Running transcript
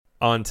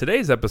On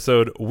today's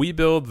episode, we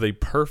build the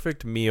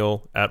perfect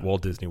meal at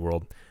Walt Disney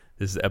World.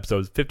 This is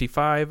episode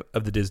 55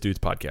 of the Diz Dudes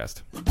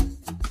podcast.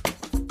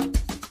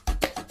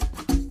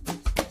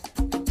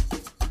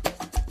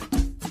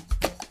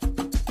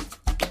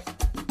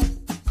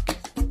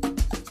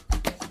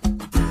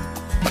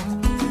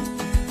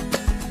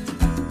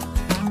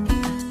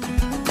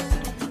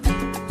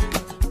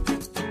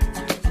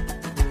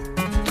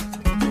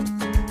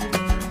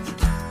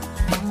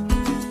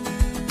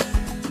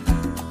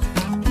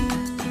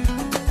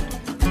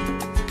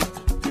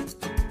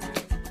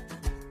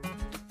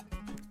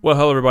 Well,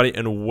 hello, everybody,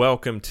 and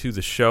welcome to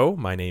the show.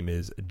 My name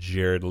is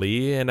Jared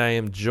Lee, and I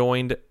am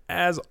joined,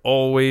 as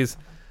always,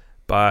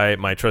 by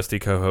my trusty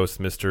co-host,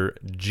 Mr.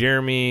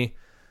 Jeremy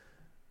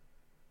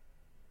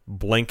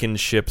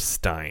Blankenship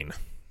Stein.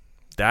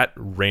 That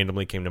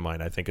randomly came to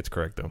mind. I think it's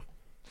correct, though.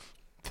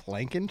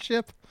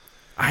 Blankenship?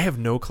 I have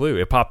no clue.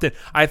 It popped in.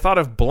 I thought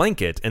of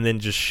blanket and then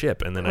just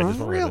ship, and then I just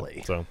went with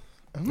it. So,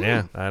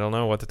 yeah, I don't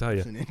know what to tell you.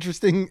 It's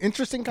an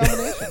interesting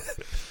combination.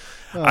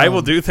 I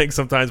will do things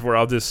sometimes where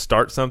I'll just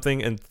start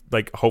something and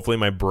like hopefully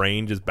my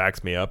brain just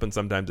backs me up, and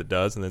sometimes it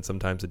does, and then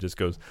sometimes it just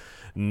goes,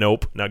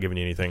 nope, not giving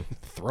you anything.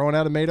 Throwing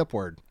out a made-up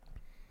word.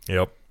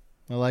 Yep.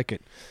 I like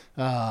it.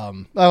 Yeah,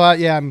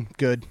 I'm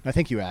good. I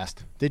think you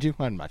asked. Did you?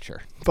 I'm not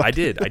sure. But I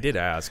did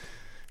ask.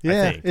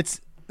 Yeah,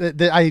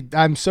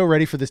 I'm so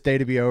ready for this day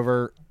to be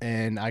over,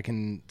 and I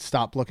can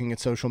stop looking at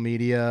social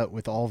media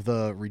with all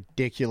the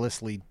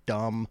ridiculously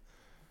dumb,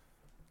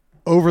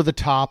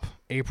 over-the-top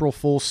April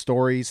Fool's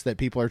stories that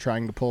people are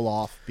trying to pull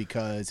off,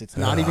 because it's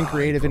not even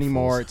creative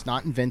anymore. It's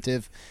not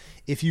inventive.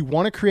 If you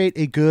want to create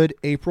a good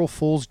April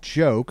Fool's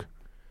joke,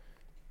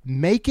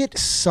 make it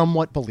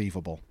somewhat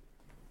believable.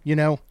 You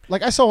know,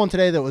 like I saw one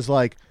today that was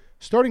like,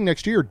 starting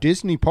next year,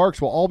 Disney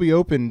parks will all be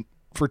open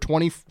for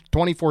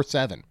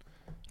 24/7.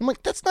 I'm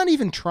like, that's not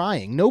even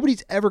trying.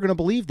 Nobody's ever going to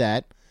believe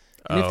that.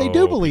 And if they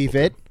do believe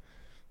it,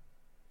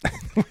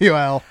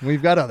 well,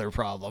 we've got other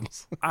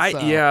problems.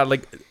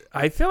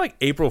 I feel like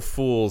April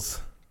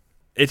Fools,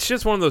 it's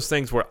just one of those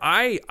things where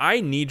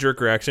I knee-jerk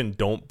reaction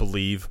don't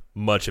believe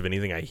much of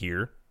anything I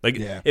hear. Like,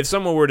 if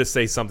someone were to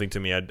say something to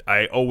me,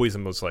 I always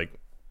am just like,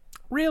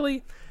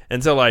 really?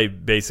 Until I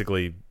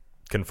basically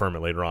confirm it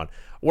later on.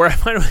 Where I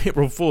find with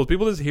April Fools,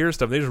 people just hear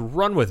stuff, they just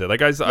run with it. Like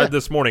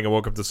this morning, I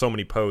woke up to so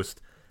many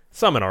posts,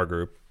 some in our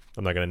group.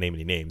 I'm not going to name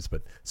any names,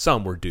 but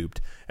some were duped.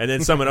 And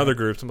then some in other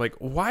groups. I'm like,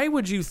 why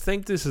would you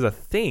think this is a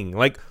thing?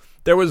 Like,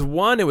 there was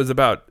one, it was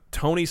about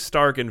Tony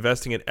Stark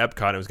investing at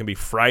Epcot, and it was going to be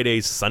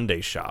Friday's Sunday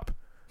shop.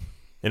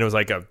 And it was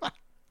like I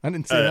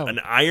didn't see an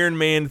Iron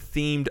Man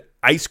themed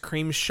ice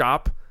cream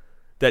shop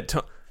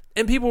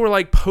and people were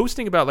like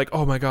posting about like,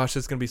 oh my gosh,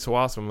 this is going to be so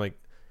awesome. I'm like,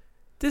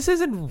 this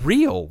isn't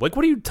real. Like,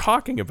 what are you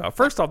talking about?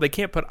 First off, they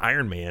can't put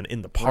Iron Man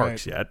in the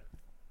parks yet.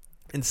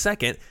 And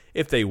second,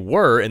 if they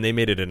were and they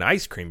made it an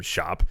ice cream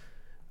shop,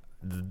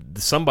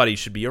 somebody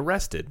should be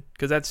arrested,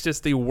 because that's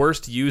just the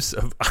worst use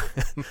of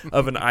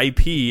an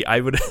IP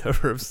I would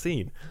ever have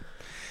seen.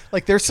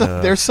 Like, there's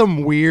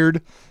some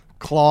weird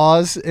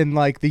clause in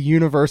like the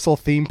Universal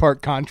theme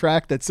park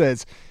contract that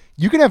says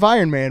you can have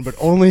Iron Man, but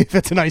only if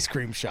it's an ice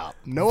cream shop.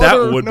 No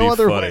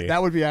other way.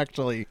 That would be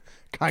actually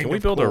kind of. Can we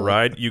build a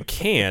ride? You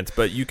can't,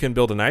 but you can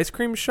build an ice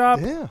cream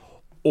shop. Yeah.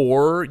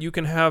 Or you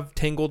can have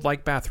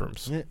Tangled-like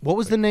bathrooms. What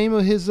was the name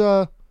of his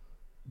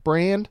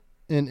brand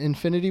in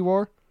Infinity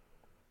War?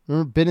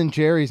 Remember Ben &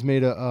 Jerry's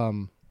made a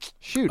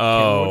can't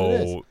remember what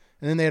it is.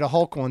 And then they had a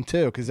Hulk one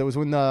too, because it was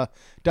when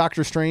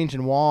Doctor Strange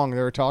and Wong,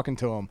 they were talking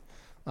to him.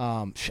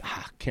 Can't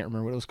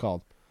remember what it was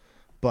called,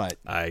 but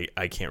I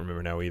can't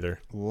remember now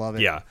either. Love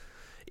it. Yeah.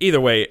 Either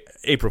way,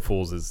 April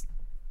Fool's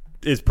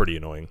is pretty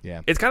annoying.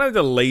 Yeah. It's kind of like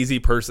the lazy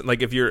person.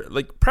 Like, if you're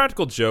like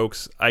practical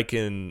jokes, I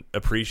can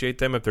appreciate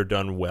them if they're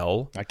done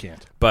well. I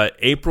can't. But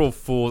April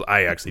Fools,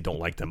 I actually don't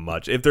like them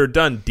much if they're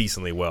done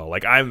decently well.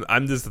 Like,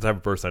 I'm just the type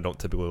of person I don't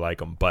typically like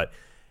them, but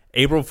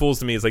April Fools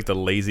to me is like the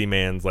lazy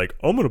man's like,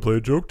 I'm going to play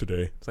a joke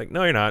today. It's like,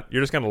 no, you're not.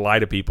 You're just going to lie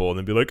to people and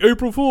then be like,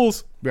 April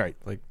Fools. Right.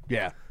 Like,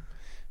 yeah.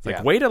 It's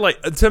like, way to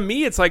like, to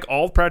me, it's like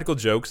all practical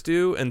jokes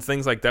do and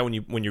things like that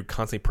when you're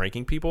constantly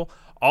pranking people,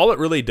 all it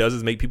really does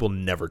is make people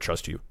never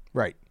trust you.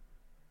 Right.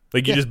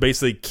 Like, you just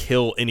basically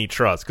kill any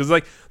trust. Because,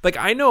 like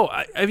I know,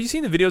 have you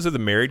seen the videos of the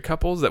married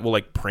couples that will,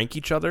 like, prank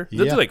each other?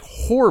 They'll do, like,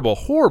 horrible,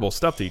 horrible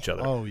stuff to each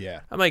other. Oh,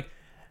 yeah. I'm like,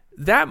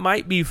 that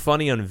might be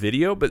funny on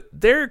video, but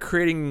they're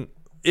creating,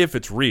 if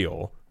it's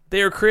real,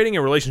 they are creating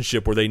a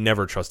relationship where they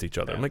never trust each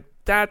other. I'm like,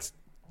 that's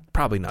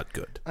probably not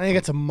good. I think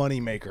it's a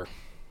moneymaker.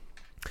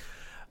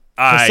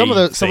 Some of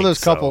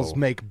those couples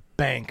make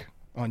bank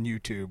on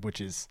YouTube,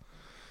 which is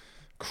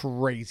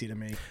crazy to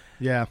me.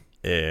 Yeah.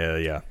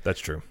 Yeah, that's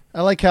true.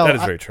 I like how that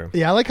is very true.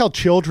 Yeah, I like how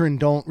children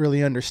don't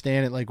really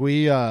understand it. Like,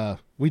 we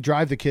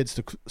drive the kids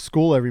to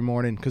school every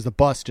morning because the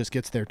bus just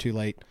gets there too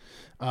late,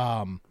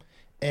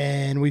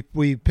 and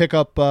we pick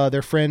up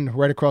their friend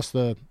right across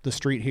the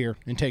street here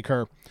and take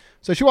her.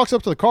 So she walks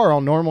up to the car,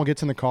 all normal,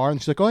 gets in the car,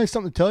 and she's like, "Oh, I have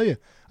something to tell you.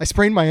 I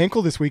sprained my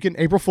ankle this weekend.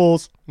 April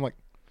Fools." I'm like,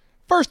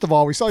 first of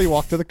all, we saw you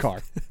walk to the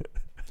car.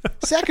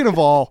 Second of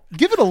all,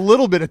 give it a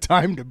little bit of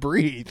time to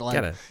breathe.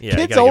 Like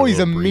kids always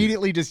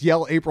immediately just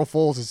yell April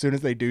Fools as soon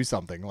as they do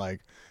something.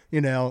 Like,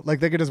 like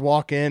they could just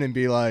walk in and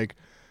be like,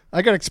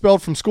 I got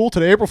expelled from school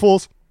today, April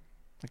Fools.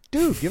 Like,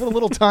 dude, give it a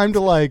little time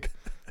to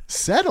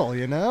settle,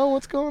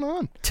 what's going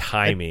on?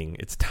 Timing.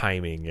 It's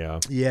timing, yeah.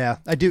 Yeah,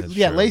 I do. That's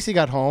true. Lacey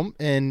got home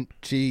and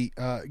she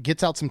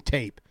gets out some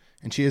tape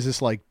and she has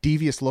this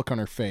devious look on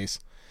her face.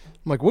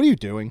 I'm like, what are you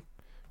doing?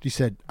 She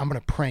said, I'm going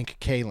to prank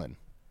Kaylin.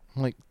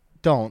 I'm like,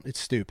 don't. It's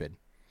stupid.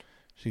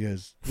 She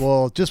goes,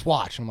 well, just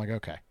watch. I'm like,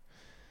 okay.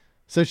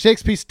 So she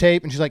takes a piece of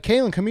tape and she's like,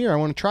 Kaylin, come here. I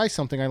want to try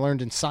something I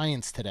learned in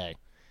science today.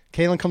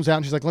 Kaylin comes out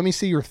and she's like, let me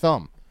see your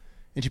thumb.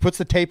 And she puts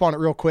the tape on it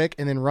real quick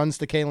and then runs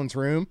to Kaylin's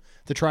room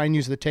to try and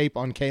use the tape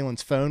on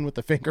Kaylin's phone with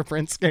the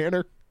fingerprint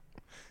scanner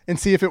and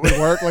see if it would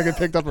work. It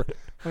picked up her.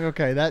 I'm like,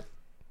 okay,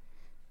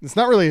 it's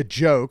not really a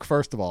joke,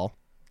 first of all,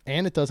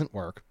 and it doesn't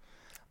work.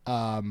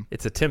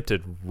 It's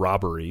attempted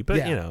robbery, but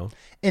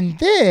And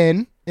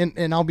then,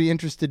 and I'll be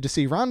interested to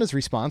see Rhonda's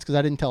response because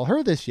I didn't tell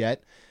her this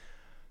yet.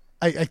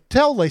 I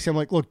tell Lacey, I'm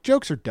like, look,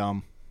 jokes are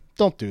dumb.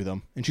 Don't do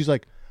them. And she's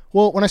like,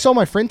 well, when I saw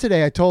my friend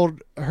today, I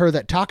told her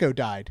that Taco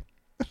died.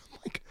 I'm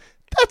like,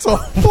 that's a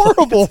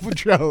horrible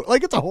joke.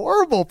 It's a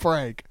horrible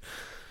prank.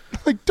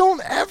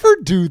 Don't ever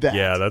do that.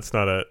 Yeah, that's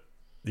not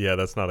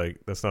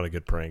a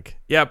good prank.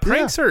 Yeah,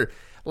 pranks are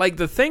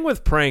the thing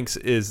with pranks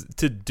is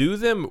to do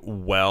them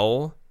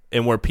well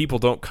and where people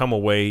don't come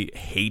away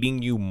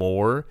hating you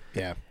more.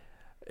 Yeah.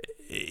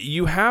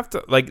 You have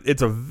to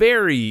it's a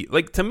very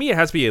to me it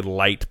has to be a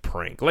light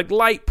prank.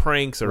 Light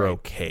pranks are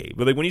okay.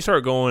 But when you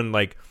start going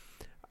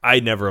I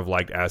never have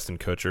liked Ashton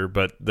Kutcher,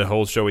 but the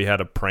whole show he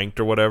had a pranked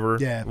or whatever.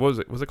 Yeah. What was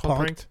it? Was it called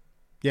Pranked?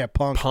 Yeah,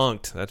 Punked.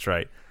 Punked, that's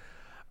right.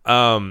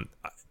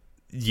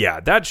 Yeah,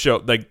 that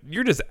show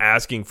you're just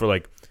asking for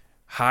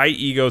high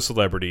ego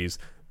celebrities,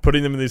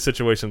 putting them in these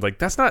situations.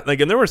 That's not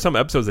and there were some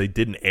episodes they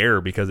didn't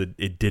air because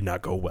it did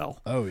not go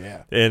well. Oh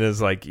yeah. And it's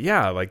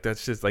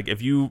that's just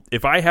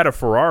if I had a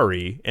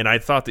Ferrari and I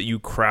thought that you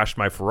crashed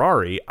my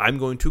Ferrari, I'm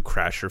going to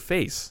crash your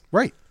face.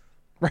 Right.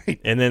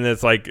 And then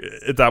it's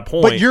at that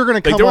point, but you're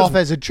going to come off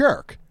as a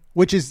jerk,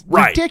 which is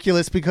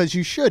ridiculous because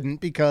you shouldn't.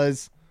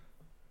 Because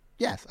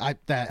yes,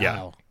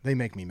 they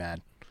make me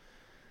mad.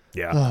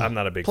 Yeah, I'm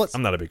not a big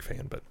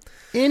fan, but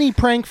any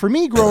prank for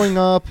me growing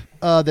up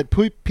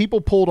that people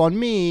pulled on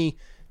me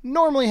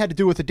normally had to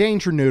do with a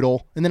danger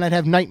noodle, and then I'd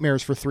have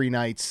nightmares for 3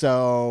 nights.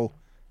 So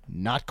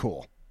not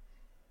cool.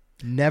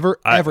 Never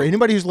ever.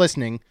 Anybody who's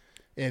listening,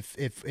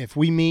 if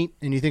we meet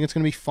and you think it's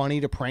going to be funny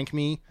to prank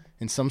me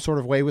in some sort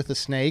of way with a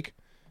snake,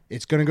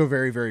 it's going to go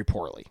very, very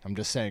poorly. I'm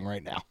just saying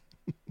right now.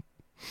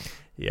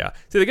 Yeah.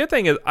 See, the good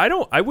thing is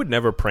I would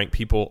never prank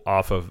people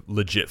off of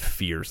legit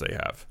fears they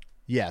have.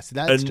 Yes,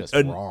 that's just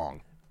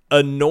wrong.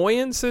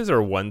 Annoyances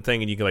are one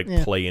thing, and you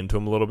can play into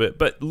them a little bit,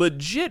 but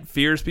legit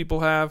fears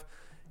people have,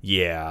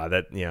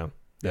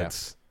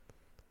 that's.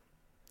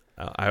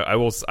 I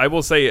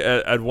will say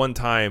at one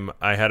time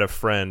I had a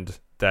friend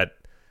that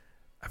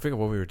I forget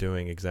what we were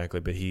doing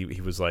exactly, but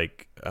he was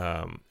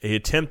he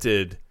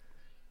attempted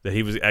that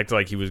he was acting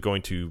like he was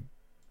going to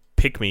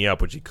pick me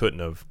up, which he couldn't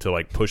have,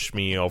 to push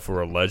me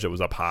over a ledge that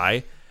was up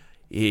high.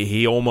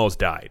 He almost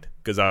died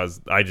because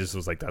I just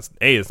was that's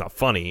it's not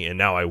funny, and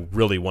now I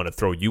really want to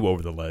throw you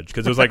over the ledge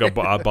because it was a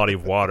body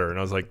of water, and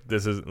I was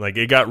this is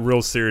it got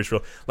real serious.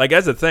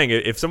 As a thing,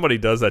 if somebody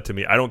does that to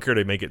me, I don't care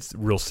to make it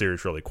real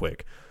serious really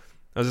quick.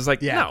 I was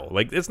just no,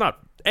 it's not.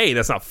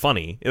 That's not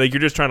funny. You're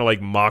just trying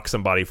to mock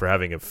somebody for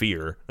having a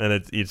fear, and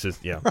it's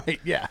just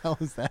right. Yeah, how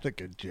is that a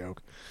good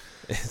joke?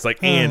 It's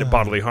and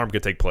bodily harm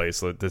could take place.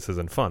 So this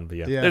isn't fun, but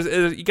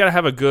you got to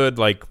have a good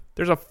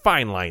there's a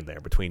fine line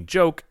there between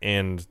joke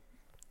and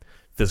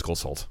physical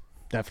assault.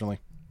 Definitely.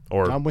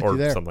 Or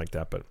something like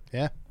that. But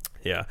yeah.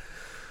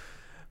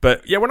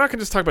 But we're not going to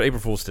just talk about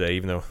April Fools today,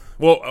 even though,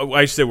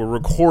 I should say we're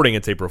recording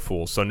it's April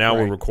Fools. So now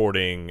we're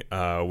recording,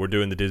 we're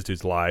doing the Diz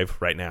Dudes live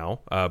right now,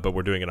 but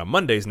we're doing it on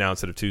Mondays now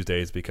instead of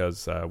Tuesdays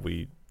because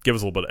we give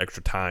us a little bit of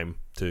extra time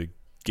to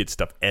get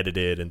stuff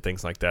edited and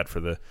things like that for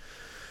the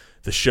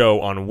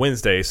show on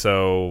Wednesday.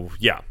 So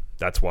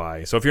that's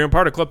why. So if you're in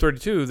part of Club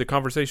 32, the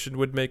conversation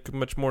would make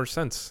much more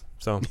sense.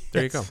 So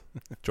there you go.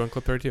 Join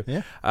Club 32.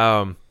 Yeah.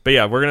 But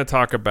we're going to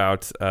talk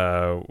about,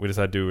 we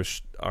decided to do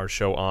our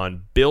show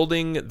on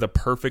building the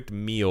perfect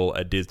meal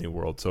at Disney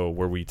World. So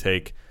where we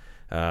take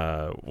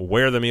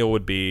where the meal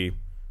would be,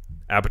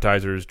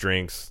 appetizers,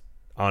 drinks,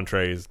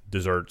 entrees,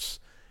 desserts,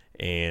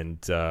 and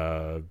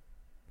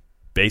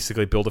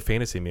basically build a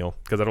fantasy meal.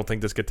 Because I don't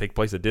think this could take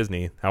place at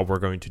Disney, how we're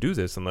going to do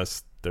this,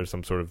 unless there's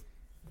some sort of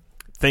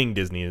thing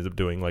Disney ends up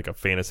doing, a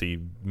fantasy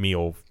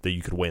meal that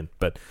you could win.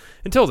 But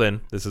until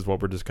then, this is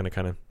what we're just going to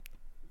kind of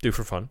do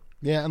for fun.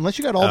 Yeah, unless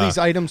you got all these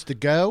items to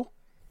go,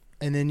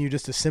 and then you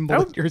just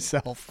assemble it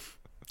yourself.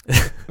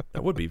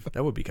 That would be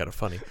kind of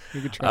funny.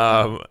 You could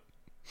try.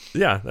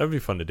 Yeah, that would be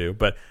fun to do.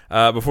 But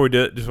before we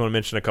do it, just want to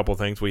mention a couple of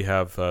things. We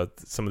have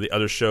some of the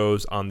other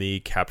shows on the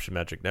Capture the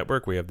Magic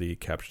Network. We have the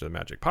Capture the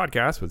Magic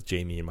podcast with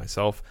Jamie and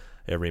myself.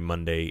 every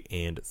Monday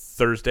and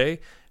Thursday.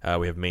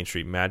 We have Main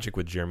Street Magic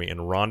with Jeremy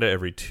and Rhonda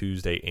every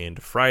Tuesday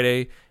and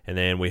Friday. And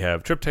then we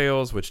have Trip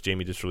Tales, which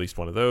Jamie just released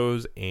one of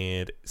those,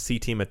 and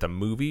C-Team at the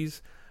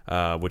Movies,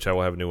 which I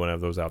will have a new one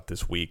of those out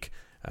this week.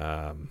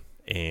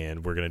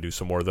 And we're going to do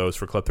some more of those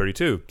for Club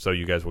 32. So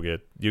you guys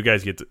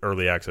get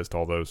early access to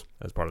all those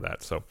as part of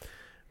that. So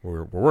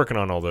we're working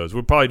on all those.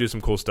 We'll probably do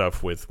some cool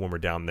stuff when we're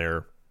down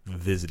there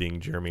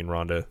visiting Jeremy and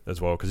Rhonda as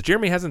well, because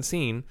Jeremy hasn't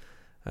seen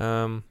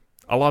a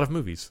lot of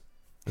movies,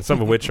 and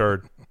some of which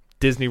are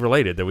Disney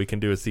related that we can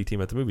do a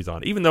C-Team at the Movies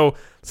on, even though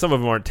some of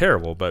them aren't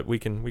terrible, but we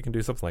can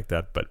do something like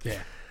that. But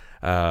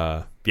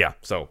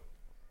so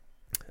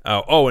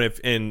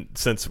and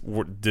since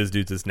Diz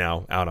Dudes is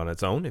now out on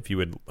its own, if you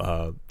would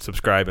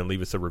subscribe and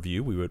leave us a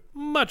review, we would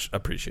much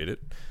appreciate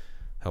it.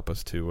 Help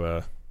us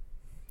to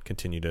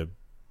continue to.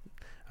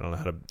 I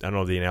don't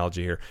know the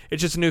analogy here.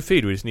 It's just a new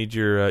feed. We just need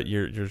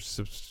your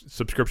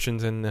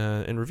subscriptions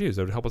and reviews.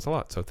 That would help us a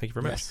lot. So thank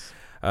you very much.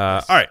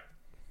 Yes. All right.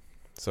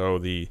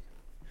 So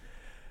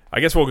I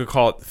guess we'll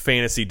call it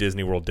Fantasy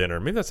Disney World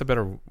Dinner. Maybe that's a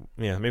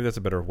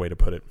better way to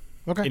put it.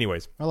 Okay.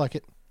 Anyways, I like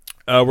it.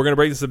 We're going to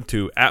break this up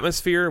to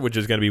Atmosphere, which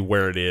is going to be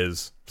where it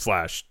is /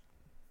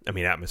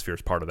 Atmosphere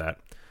is part of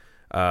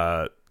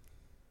that.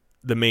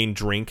 The main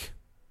drink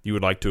you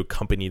would like to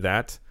accompany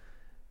that.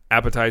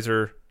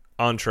 Appetizer,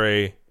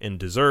 entree, and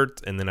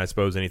dessert, and then I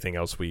suppose anything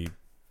else we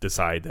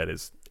decide that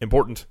is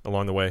important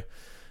along the way.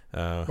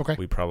 Okay.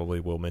 We probably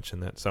will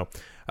mention that. So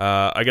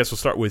I guess we'll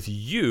start with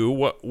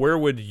you. Where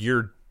would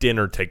your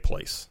dinner take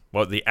place?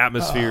 Well, the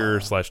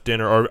Atmosphere /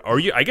 dinner, or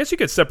you? I guess you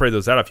could separate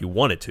those out if you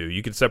wanted to.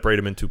 You could separate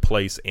them into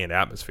place and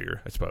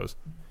atmosphere, I suppose.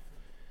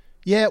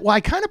 Yeah, well, I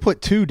kind of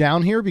put two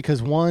down here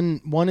because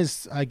one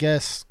is, I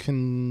guess,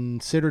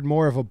 considered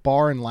more of a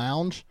bar and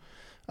lounge,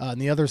 and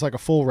the other is like a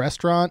full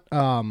restaurant.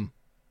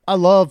 I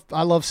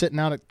love sitting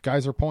out at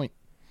Geyser Point.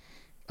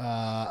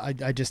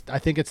 I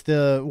think it's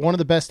one of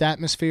the best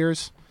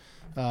atmospheres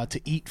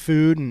to eat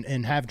food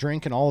and have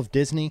drink in all of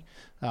Disney.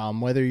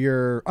 Whether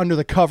you're under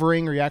the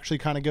covering or you actually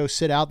kind of go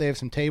sit out, they have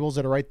some tables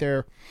that are right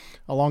there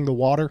along the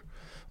water.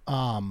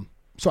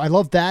 So I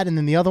love that. And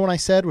then the other one I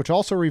said, which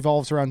also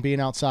revolves around being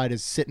outside,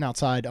 is sitting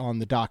outside on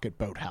the dock at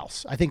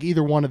Boathouse. I think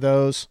either one of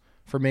those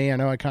for me. I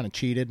know I kind of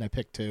cheated and I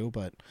picked two,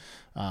 but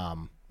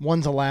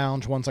one's a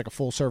lounge, one's like a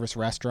full service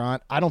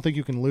restaurant. I don't think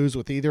you can lose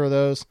with either of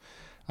those.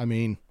 I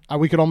mean,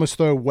 we could almost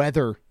throw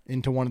weather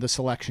into one of the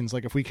selections,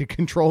 like if we could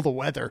control the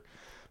weather.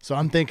 So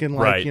I'm thinking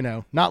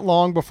not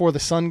long before the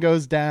sun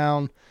goes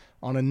down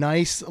on a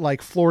nice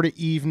like Florida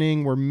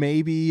evening where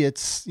maybe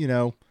it's,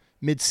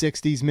 mid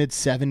 60s, mid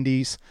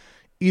 70s.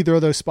 Either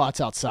of those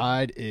spots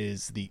outside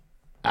is the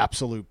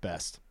absolute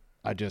best.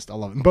 I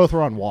love it. And both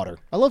are on water.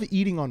 I love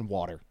eating on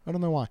water. I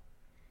don't know why.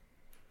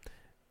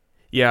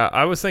 Yeah,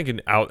 I was thinking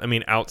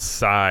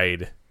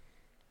outside.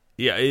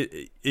 Yeah,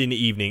 in the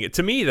evening.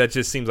 To me, that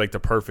just seems like the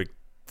perfect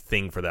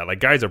thing for that. Like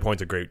Geyser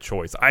Point's a great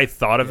choice. I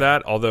thought of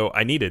that, although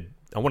I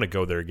want to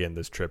go there again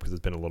this trip because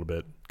it's been a little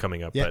bit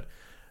coming up. Yeah.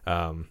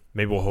 But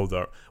maybe we'll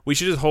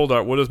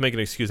we'll just make an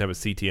excuse to have a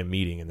CTM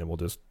meeting and then we'll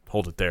just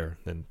hold it there.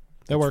 And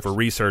that works for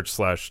research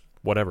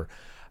 / whatever.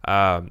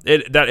 That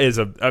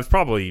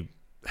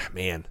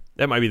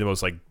might be the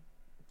most like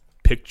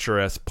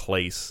picturesque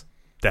place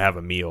to have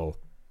a meal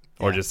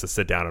or just to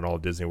sit down in all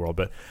of Disney World.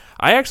 But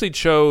I actually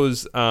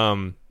chose,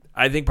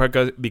 I think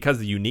because of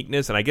the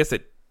uniqueness, and I guess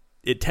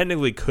it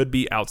technically could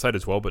be outside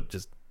as well, but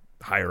just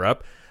higher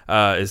up,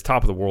 is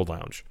Top of the World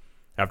Lounge.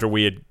 After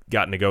we had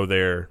gotten to go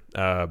there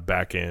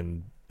back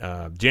in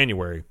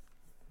January.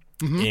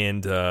 Mm-hmm.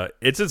 And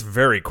it's just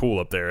very cool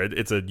up there.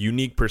 It's a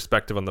unique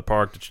perspective on the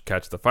park to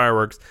catch the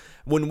fireworks.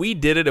 When we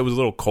did it, it was a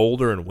little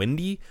colder and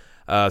windy.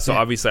 So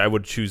obviously I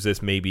would choose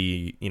this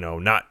maybe,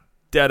 not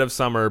dead of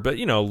summer, but,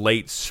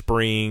 late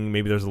spring.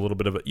 Maybe there's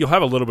you'll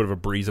have a little bit of a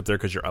breeze up there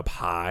because you're up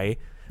high.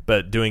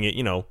 But doing it,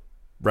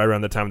 right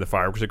around the time the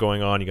fireworks are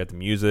going on, you got the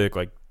music,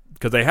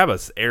 because they have an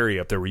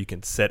area up there where you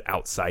can sit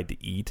outside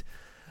to eat.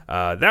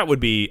 That would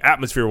be,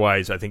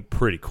 atmosphere-wise, I think,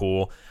 pretty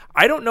cool.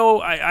 I don't know.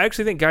 I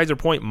actually think Geyser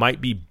Point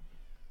might be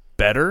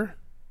better.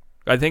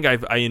 I think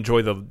I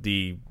enjoy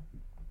the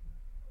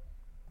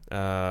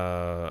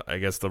I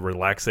guess the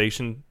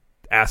relaxation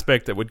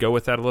aspect that would go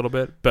with that a little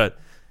bit, but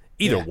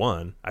either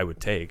one I would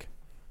take.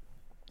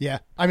 Yeah,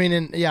 I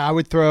mean, I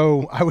would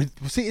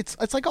see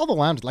it's like all the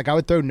lounges. Like I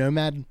would throw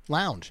Nomad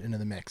Lounge into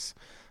the mix.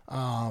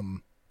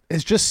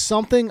 It's just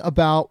something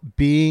about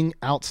being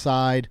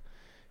outside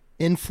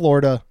in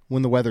Florida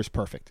when the weather's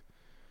perfect.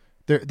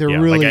 There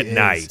really like at is.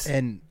 Night.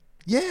 And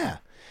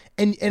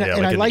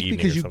I like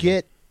because you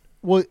get.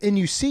 Well, and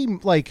you see,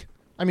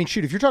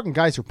 if you're talking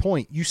Geyser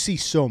Point, you see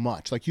so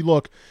much. Like you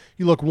look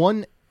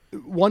one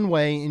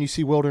way and you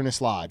see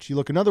Wilderness Lodge. You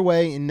look another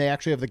way and they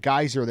actually have the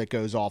geyser that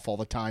goes off all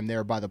the time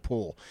there by the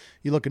pool.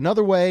 You look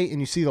another way and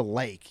you see the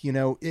lake.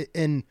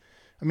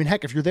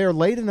 Heck, if you're there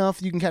late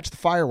enough, you can catch the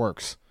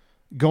fireworks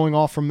going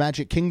off from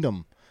Magic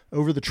Kingdom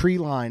over the tree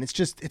line.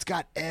 It's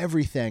got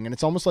everything, and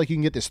it's almost like you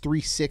can get this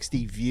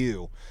 360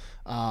 view.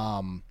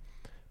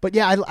 But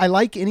yeah, I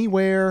like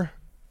anywhere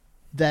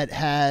that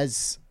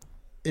has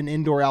an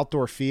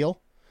indoor-outdoor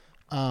feel.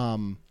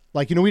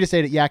 Like, we just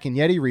ate at Yak and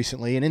Yeti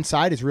recently, and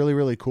inside is really,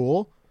 really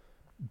cool,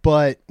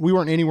 but we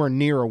weren't anywhere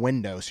near a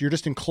window. So you're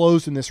just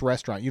enclosed in this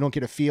restaurant. You don't get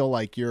to feel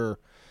like you're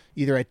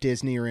either at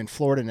Disney or in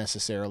Florida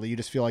necessarily. You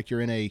just feel like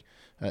you're in a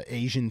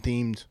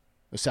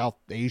South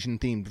Asian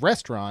themed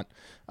restaurant.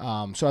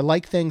 So I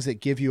like things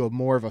that give you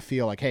more of a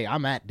feel like, hey,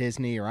 I'm at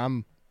Disney, or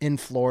I'm in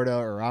Florida,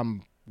 or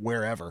I'm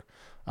wherever.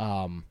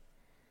 Those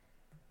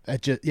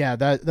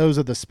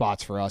are the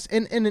spots for us.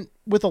 And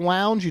with a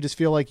lounge, you just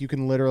feel like you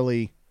can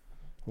literally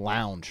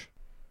lounge.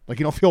 Like,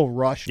 you don't feel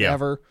rushed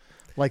ever.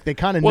 Like, they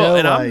kind of know.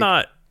 And I'm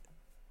not.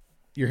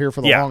 You're here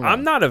for the long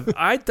run.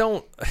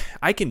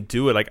 I can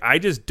do it. Like, I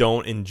just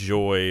don't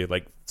enjoy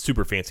like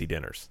super fancy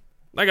dinners.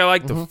 Like, I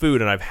like the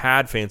food, and I've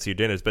had fancier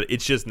dinners, but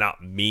it's just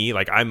not me.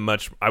 Like, I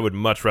would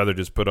much rather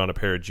just put on a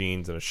pair of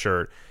jeans and a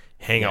shirt,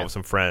 hang out with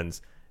some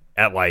friends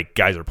at like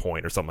Geyser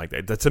Point or something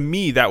like that. To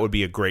me, that would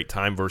be a great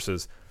time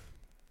versus,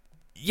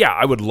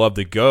 I would love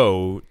to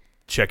go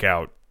check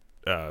out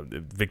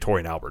Victoria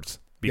and Albert's.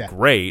 Be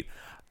great,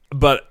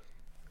 but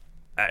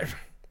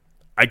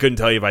I couldn't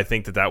tell you if I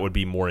think that would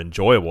be more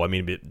enjoyable. I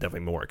mean, it'd be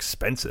definitely more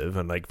expensive,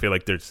 and like feel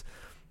like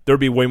there'd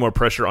be way more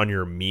pressure on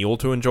your meal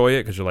to enjoy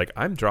it because you're like,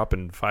 I'm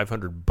dropping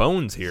 500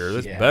 bones here.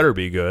 This better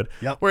be good.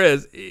 Yep.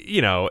 Whereas,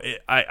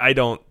 I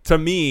don't. To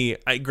me,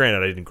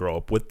 granted, I didn't grow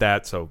up with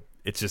that, so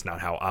it's just not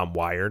how I'm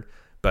wired.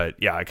 But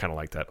yeah, I kind of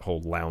like that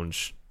whole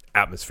lounge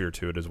atmosphere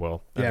to it as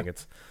well. I think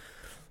it's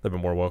a little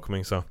bit more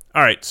welcoming. So,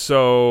 all right,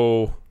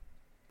 so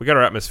we got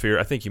our atmosphere.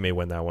 I think you may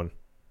win that one.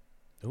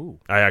 Ooh,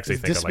 I actually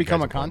think this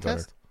become a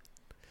contest?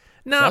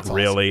 Not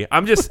really.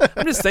 Awesome.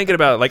 I'm just thinking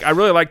about it. Like, I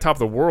really like Top of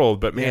the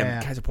World, but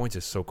man, Geyser Points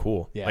is so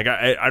cool. Yeah. Like,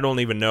 I don't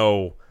even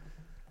know.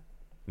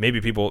 Maybe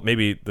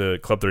the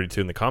Club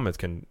 32 in the comments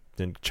can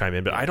chime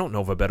in, but I don't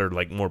know of a better,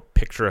 like, more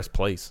picturesque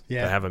place to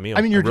have a meal.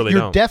 I mean,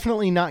 you're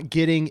definitely not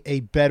getting a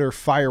better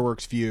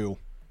fireworks view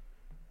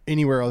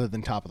anywhere other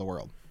than Top of the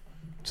World.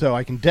 So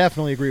I can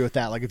definitely agree with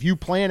that. Like, if you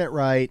plan it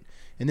right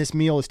and this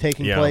meal is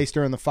taking place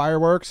during the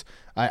fireworks,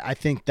 I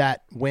think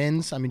that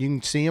wins. I mean, you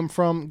can see them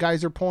from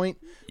Geyser Point.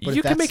 But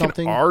you can make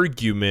an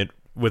argument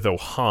with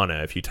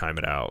Ohana if you time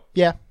it out.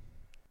 Yeah.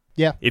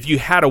 Yeah. If you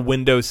had a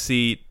window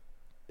seat,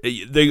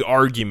 the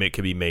argument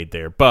could be made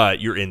there, but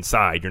you're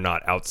inside. You're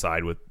not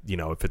outside with,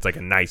 if it's like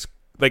a nice,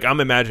 like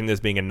I'm imagining this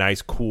being a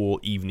nice, cool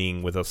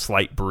evening with a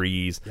slight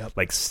breeze,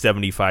 like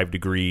 75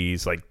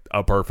 degrees, like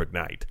a perfect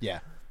night. Yeah.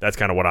 That's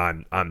kind of what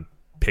I'm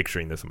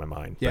picturing this in my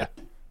mind. Yeah.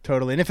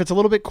 Totally. And if it's a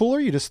little bit cooler,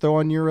 you just throw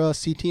on your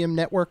CTM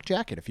Network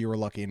jacket if you were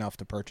lucky enough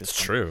to purchase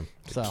It's true.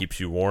 So. It keeps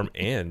you warm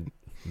and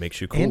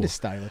makes you cool. And is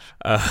stylish.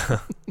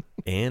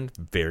 And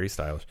very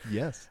stylish.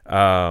 Yes.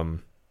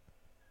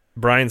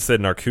 Brian said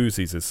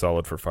Narcoossee's is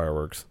solid for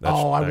fireworks.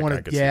 I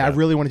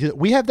really want to do that.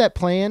 We have that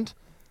planned.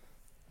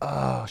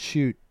 Oh,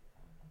 shoot.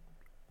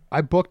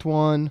 I booked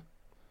one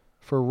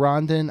for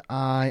Rondon.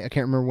 I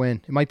can't remember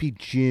when. It might be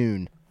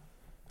June.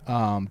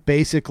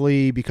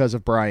 Basically because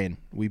of Brian,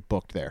 we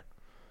booked there.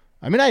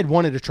 I mean, I had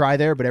wanted to try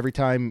there, but every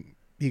time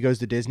he goes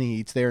to Disney, he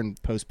eats there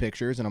and posts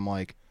pictures, and I'm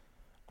like,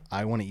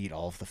 I want to eat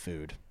all of the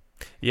food.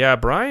 Yeah,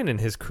 Brian and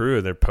his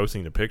crew, they're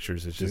posting the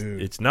pictures. It's just,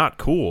 it's not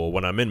cool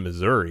when I'm in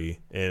Missouri,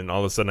 and all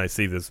of a sudden I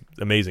see this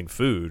amazing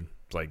food.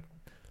 It's like,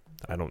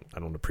 I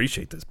don't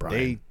appreciate this,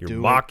 Brian.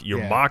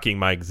 You're mocking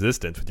my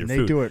existence with your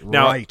food. They do it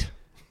right.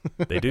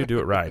 They do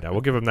it right. I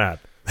will give them that.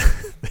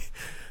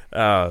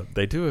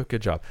 They do a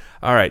good job.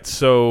 All right,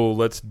 so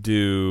let's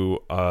do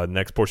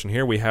next portion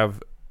here. We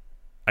have,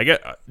 I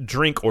get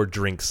drink or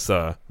drinks.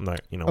 We're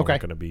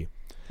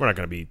not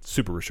going to be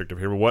super restrictive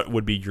here. But what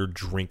would be your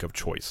drink of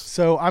choice?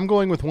 So I'm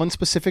going with one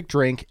specific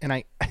drink,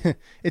 and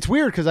it's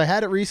weird because I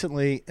had it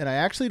recently, and I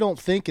actually don't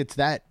think it's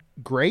that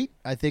great.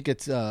 I think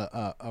it's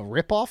a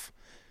ripoff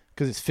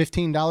because it's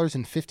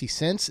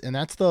 $15.50, and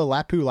that's the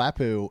Lapu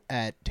Lapu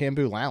at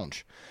Tambu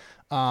Lounge.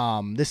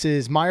 This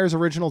is Meyer's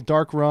Original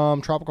Dark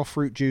Rum, tropical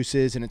fruit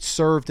juices, and it's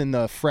served in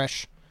the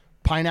fresh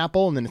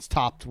pineapple, and then it's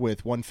topped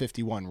with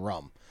 151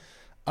 rum.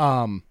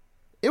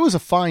 It was a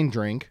fine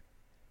drink.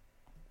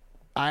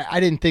 I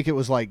didn't think it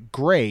was like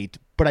great,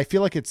 but I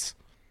feel like it's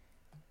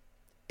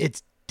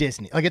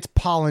Disney. Like, it's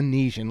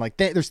Polynesian. Like,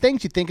 there's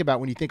things you think about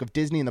when you think of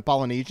Disney and the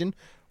Polynesian.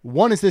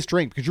 One is this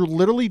drink because you're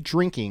literally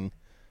drinking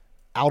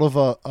out of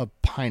a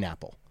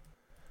pineapple.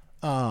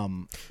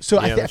 So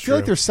I feel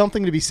like there's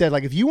something to be said.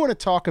 Like, if you want to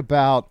talk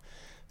about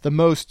the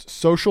most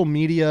social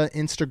media,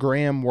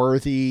 Instagram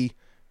worthy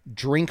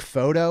drink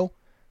photo,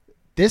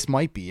 this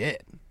might be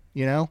it.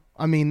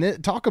 I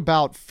mean, talk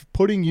about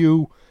putting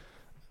you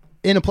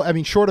in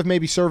a short of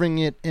maybe serving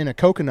it in a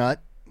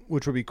coconut,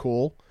 which would be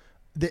cool.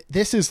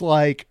 This is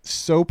like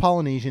so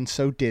Polynesian,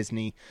 so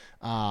Disney.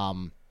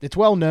 It's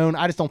well known.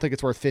 I just don't think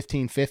it's worth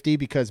 $15.50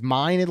 because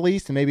mine, at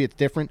least, and maybe it's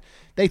different,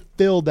 they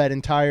filled that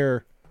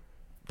entire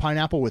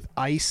pineapple with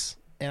ice,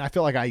 and I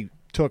feel like I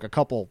took a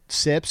couple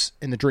sips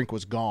and the drink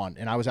was gone,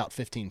 and I was out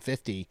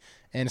 $15.50.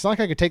 And it's not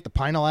like I could take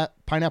the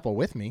pineapple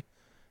with me,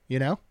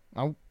 Yeah,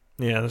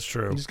 that's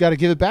true. You just got to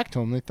give it back to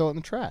them. They throw it in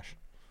the trash.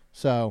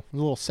 So I'm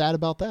a little sad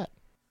about that.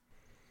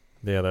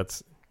 Yeah,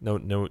 that's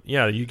No.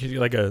 Yeah, you could do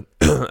like a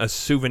a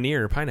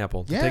souvenir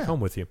pineapple to take home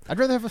with you. I'd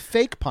rather have a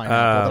fake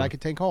pineapple that I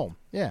could take home.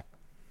 Yeah.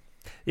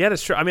 Yeah,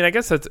 that's true. I mean, I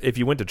guess that's if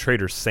you went to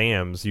Trader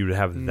Sam's, you would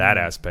have that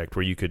aspect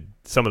where you could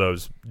some of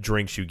those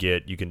drinks you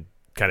get, you can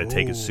kind of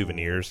take as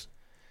souvenirs.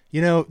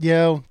 That would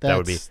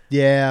be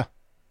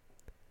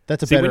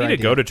That's a better we need idea.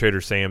 to go to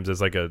Trader Sam's as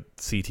like a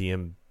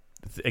CTM.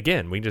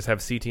 Again, we can just have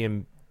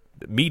CTM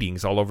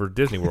meetings all over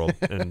Disney World,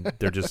 and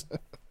they're just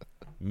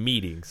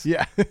meetings.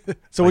 Yeah.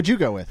 So what'd you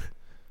go with?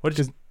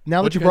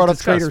 Now that you brought up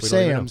Trader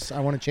Sam's, I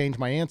want to change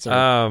my answer.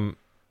 Part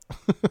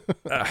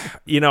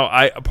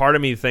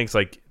of me thinks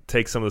like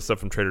take some of the stuff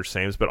from Trader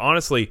Sam's, but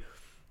honestly,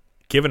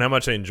 given how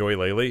much I enjoy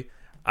lately,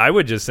 I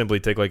would just simply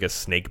take like a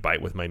snake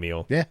bite with my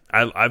meal. Yeah.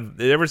 I've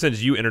ever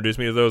since you introduced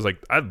me to those,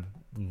 like I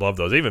love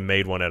those. I even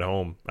made one at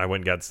home. I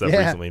went and got stuff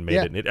recently and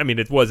made it. I mean,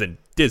 it wasn't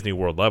Disney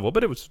World level,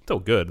 but it was still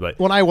good. But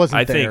when I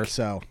wasn't there,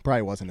 so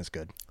probably wasn't as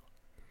good.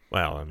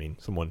 Well, I mean,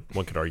 one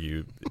could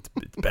argue it's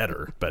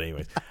better, but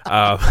anyways,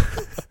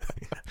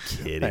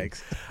 kidding.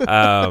 Thanks.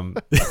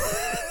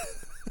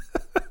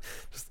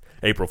 Just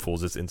April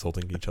Fools, just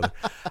insulting each other.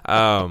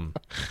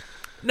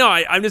 No,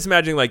 I'm just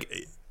imagining like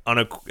on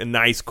a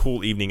nice,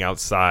 cool evening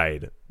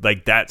outside.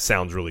 Like that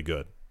sounds really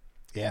good.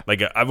 Yeah.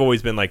 Like I've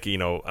always been like,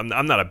 I'm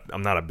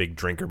not a big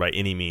drinker by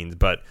any means,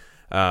 but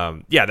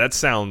that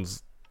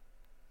sounds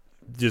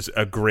just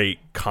a great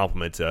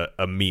compliment to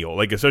a meal.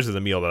 Like especially the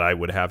meal that I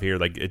would have here,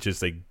 like it's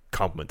just a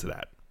compliment to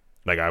that.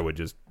 Like I would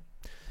just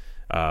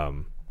a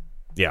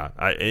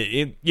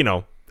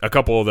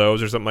couple of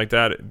those or something like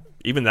that,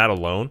 even that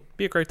alone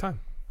be a great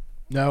time.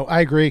 No, I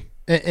agree.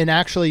 And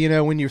actually,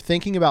 when you're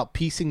thinking about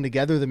piecing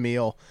together the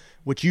meal,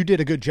 which you did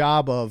a good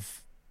job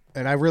of,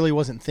 and I really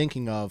wasn't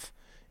thinking of,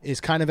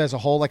 is kind of as a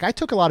whole. Like I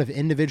took a lot of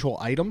individual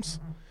items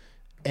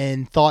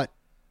and thought,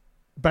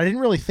 but I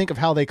didn't really think of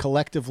how they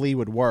collectively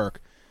would work.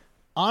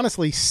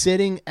 Honestly,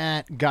 sitting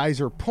at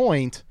Geyser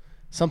Point,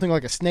 something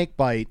like a snake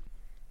bite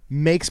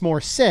makes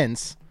more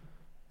sense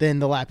than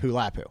the Lapu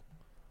Lapu.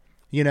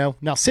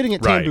 Now sitting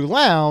at Tambu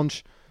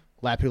Lounge,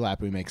 Lapu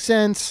Lapu makes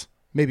sense.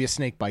 Maybe a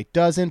snake bite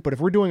doesn't, but if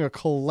we're doing a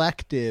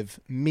collective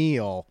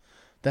meal,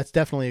 that's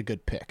definitely a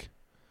good pick.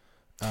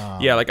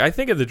 Like I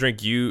think of the drink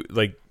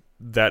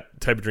that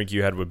type of drink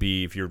you had would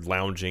be if you're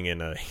lounging in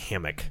a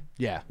hammock.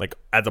 Yeah. Like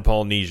at the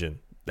Polynesian,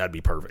 that'd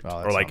be perfect.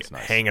 Oh, or like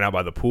hanging out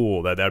by the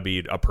pool, that'd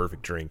be a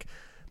perfect drink.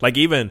 Like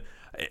even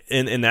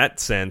in that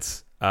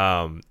sense,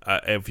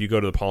 if you go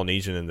to the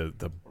Polynesian and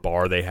the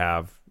bar they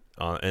have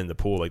in the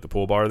pool, like the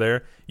pool bar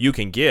there, you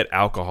can get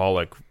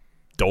alcoholic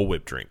Dole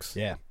Whip drinks.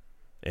 Yeah.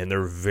 And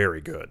they're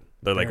very good.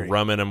 They're like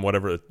rum in them,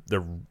 whatever.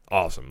 They're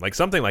awesome. Like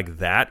something like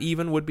that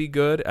even would be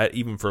good,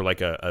 even for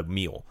like a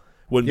meal.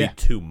 Wouldn't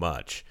be too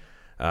much.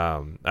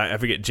 I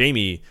forget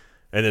Jamie,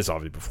 and this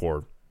obviously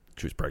before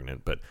she was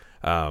pregnant, but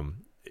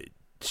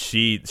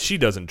she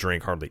doesn't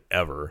drink hardly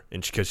ever,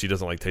 and because she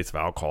doesn't like the taste of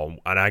alcohol.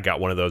 And I got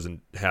one of those and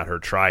had her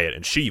try it,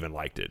 and she even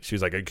liked it. She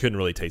was like, I couldn't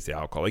really taste the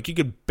alcohol. Like you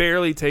could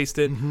barely taste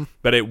it,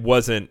 but it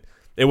wasn't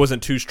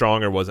too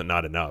strong or wasn't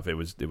not enough. It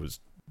was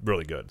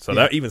really good. So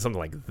that even something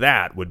like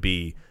that would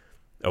be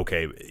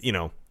okay.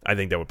 I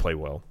think that would play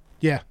well.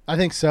 Yeah, I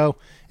think so.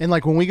 And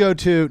like when we go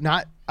to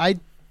I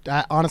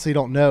honestly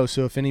don't know.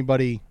 So if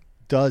anybody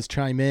does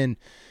chime in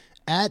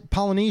at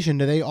Polynesian,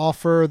 do they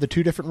offer the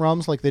two different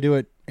rums like they do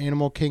at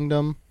Animal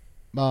Kingdom,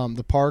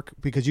 the park?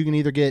 Because you can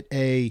either get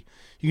the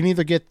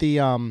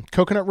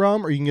coconut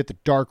rum or you can get the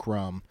dark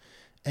rum.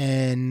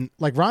 And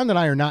like Ron and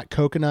I are not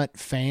coconut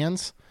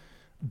fans,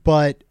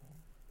 but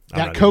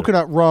that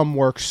coconut rum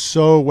works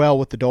so well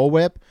with the Dole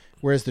Whip,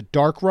 whereas the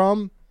dark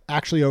rum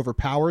actually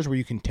overpowers where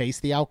you can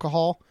taste the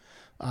alcohol.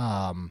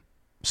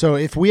 So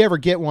if we ever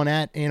get one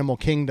at Animal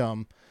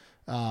Kingdom,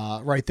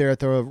 right there at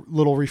the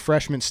little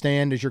refreshment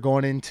stand as you're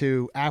going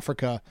into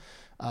Africa,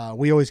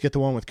 we always get the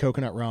one with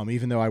coconut rum,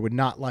 even though I would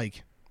not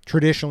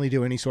traditionally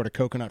do any sort of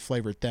coconut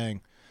flavored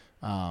thing.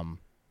 And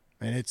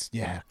it's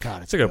a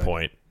good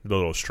point. A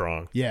little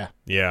strong. Yeah.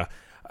 Yeah.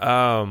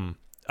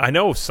 I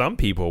know some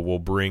people will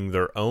bring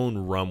their own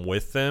rum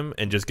with them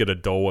and just get a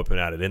Dole Whip and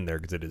add it in there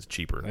because it is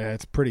cheaper. Yeah,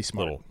 it's pretty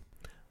smart.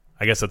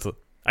 I guess a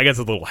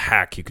little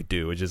hack you could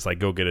do. Is just like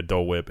go get a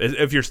Dole Whip.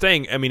 If you're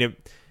staying,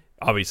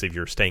 obviously if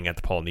you're staying at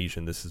the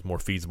Polynesian, this is more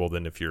feasible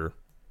than if you're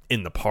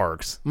in the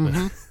parks.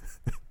 Mm-hmm.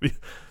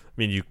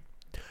 I'm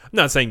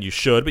not saying you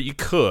should, but you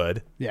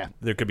could. Yeah.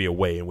 There could be a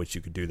way in which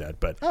you could do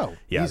that. But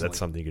easily. That's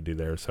something you could do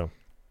there. So,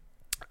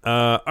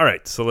 all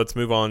right. So let's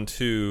move on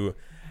to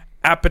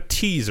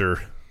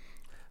appetizer.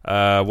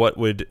 What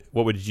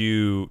would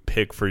you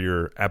pick for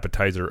your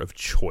appetizer of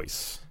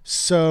choice?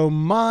 So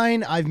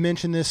mine, I've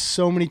mentioned this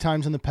so many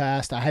times in the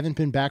past. I haven't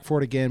been back for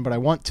it again, but I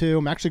want to.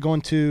 I'm actually going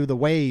to the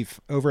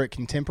Wave over at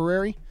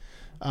Contemporary.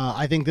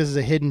 I think this is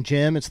a hidden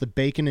gem. It's the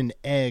bacon and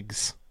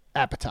eggs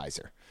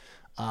appetizer.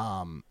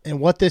 And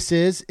what this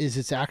is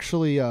it's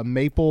actually a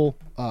maple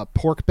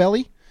pork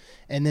belly,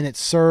 and then it's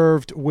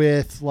served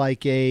with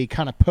like a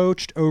kind of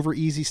poached over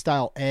easy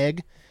style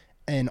egg,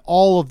 and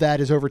all of that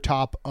is over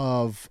top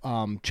of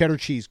cheddar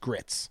cheese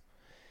grits.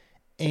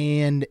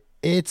 And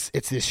It's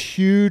this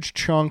huge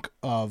chunk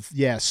of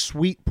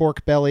sweet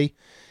pork belly.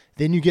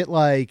 Then you get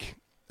like,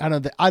 I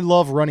don't know, I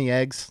love runny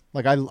eggs.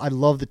 Like I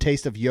love the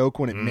taste of yolk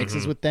when it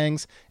mixes with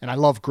things, and I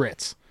love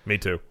grits. Me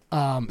too.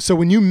 So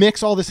when you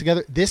mix all this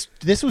together, this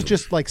was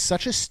just like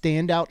such a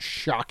standout,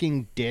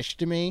 shocking dish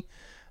to me.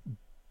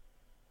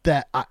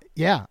 That I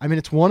mean,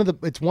 it's one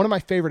of my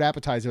favorite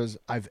appetizers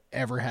I've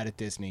ever had at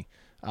Disney.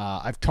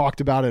 I've talked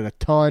about it a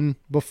ton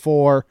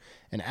before,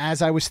 and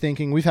as I was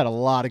thinking, we've had a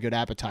lot of good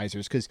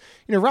appetizers because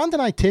Rhonda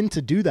and I tend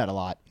to do that a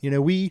lot.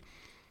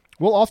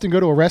 We'll often go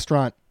to a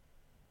restaurant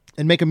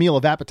and make a meal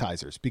of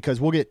appetizers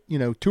because we'll get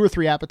 2 or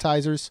 3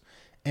 appetizers,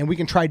 and we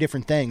can try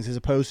different things as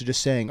opposed to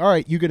just saying, all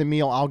right, you get a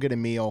meal, I'll get a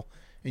meal,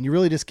 and you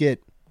really just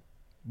get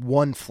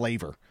one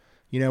flavor.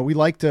 We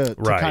like to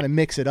kind of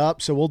mix it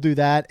up, so we'll do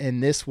that.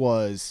 And this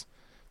was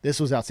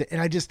outstanding.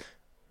 And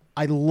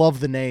I love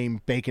the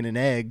name Bacon and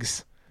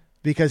Eggs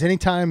because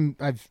anytime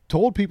I've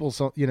told people,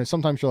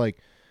 sometimes you're like,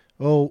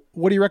 oh,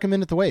 what do you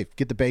recommend at the Wave?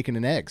 Get the bacon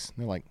and eggs.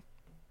 And they're like,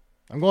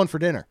 I'm going for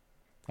dinner.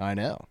 I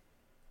know.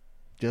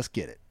 Just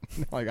get it.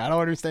 Like, I don't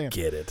understand.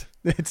 Get it.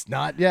 It's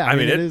not. Yeah. I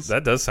mean, it is.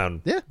 That does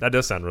sound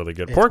really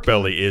good. Pork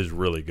belly is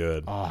really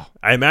good. Oh.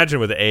 I imagine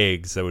with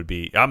eggs, that would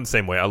be. I'm the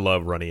same way. I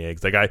love runny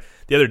eggs. Like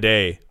the other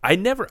day, I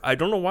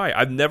don't know why.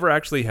 I've never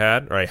actually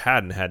had, or I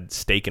hadn't had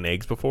steak and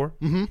eggs before.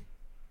 Mm-hmm.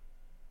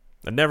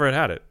 I never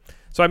had it.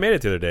 So I made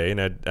it the other day, and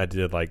I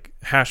did like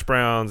hash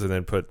browns, and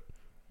then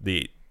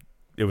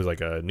it was like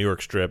a New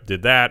York strip.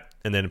 Did that,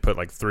 and then put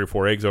like 3 or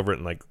 4 eggs over it,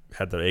 and like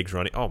had the eggs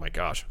running. Oh my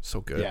gosh,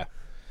 so good. Yeah.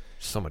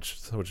 So much.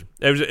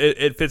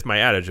 It fits my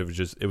adage.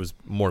 It was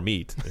more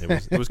meat.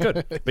 It was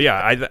good. But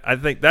yeah, I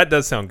think that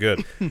does sound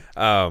good.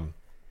 Have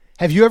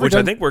you ever?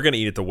 I think we're gonna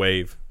eat at the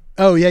Wave.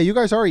 Oh yeah, you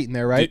guys are eating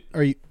there, right?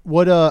 Are you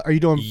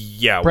doing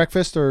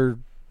breakfast or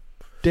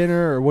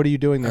dinner, or what are you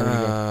doing there?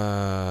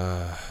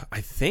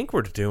 I think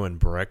we're doing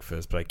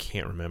breakfast, but I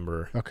can't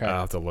remember. Okay, I'll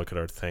have to look at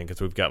our thing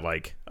because we've got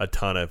like a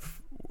ton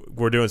of.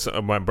 We're doing.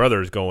 My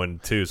brother's going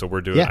too, so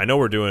we're doing. Yeah. I know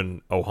we're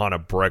doing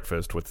Ohana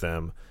breakfast with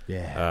them.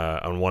 Yeah.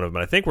 On one of them,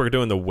 and I think we're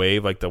doing the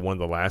Wave like the one of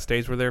the last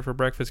days we're there for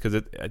breakfast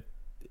because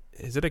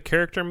is it a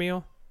character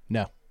meal?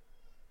 No,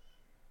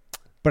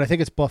 but I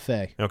think it's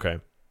buffet. Okay,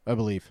 I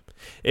believe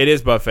it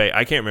is buffet.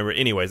 I can't remember.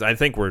 Anyways, I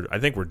think we're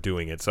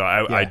doing it, so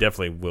I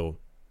definitely will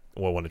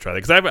want to try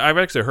that because I've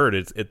actually heard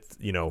it's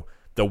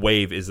the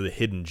Wave is the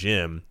hidden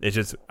gem. It's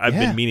just I've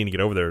been meaning to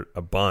get over there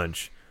a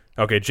bunch.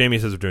 Okay, Jamie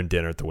says we're doing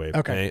dinner at the Wave.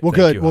 Okay, well,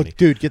 good. Well,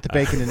 dude, get the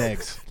bacon and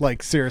eggs.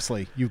 Like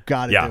seriously, you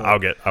got it. Yeah, I will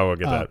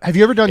get that. Have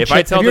you ever done?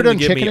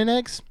 Chicken and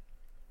eggs?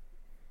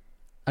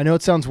 I know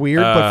it sounds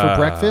weird, but for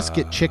breakfast,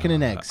 get chicken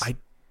and eggs. I've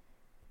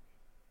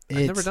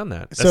never done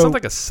that. That sounds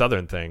like a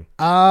Southern thing.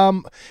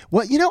 Well,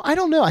 I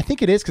don't know. I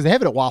think it is because they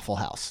have it at Waffle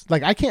House.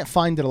 Like I can't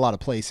find it a lot of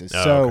places.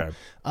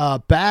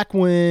 Back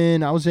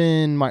when I was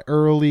in my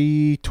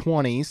early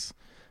 20s,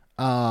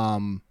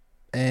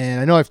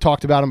 and I know I've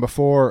talked about him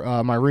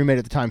before. My roommate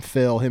at the time,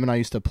 Phil, him and I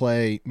used to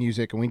play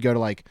music, and we'd go to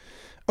like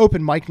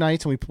open mic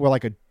nights, and we were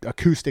like a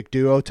acoustic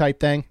duo type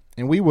thing,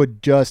 and we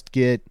would just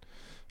get,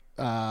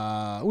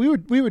 we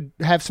would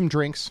have some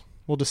drinks.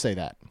 We'll just say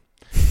that,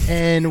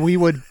 and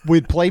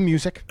we'd play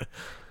music,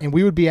 and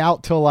we would be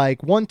out till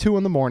like 1, 2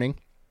 in the morning,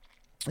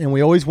 and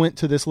we always went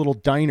to this little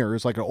diner. It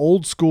was like an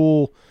old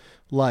school,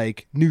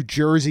 like New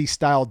Jersey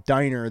style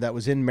diner that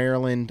was in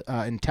Maryland,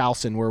 in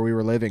Towson where we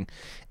were living.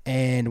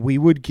 And we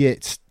would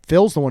get,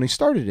 Phil's the one who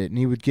started it, and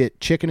he would get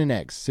chicken and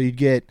eggs. So you'd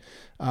get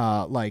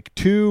like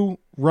 2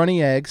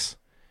 runny eggs.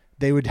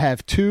 They would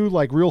have 2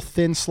 like real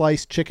thin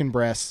sliced chicken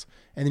breasts,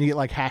 and then you get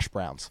like hash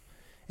browns.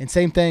 And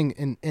same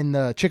thing, in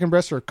the chicken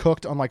breasts are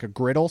cooked on like a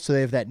griddle, so they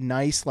have that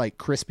nice like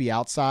crispy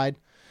outside.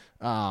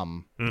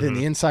 Then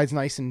the inside's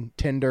nice and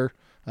tender.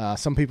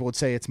 Some people would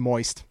say it's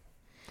moist.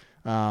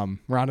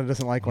 Rhonda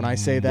doesn't like when I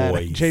say that.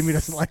 Moist. Jamie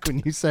doesn't like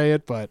when you say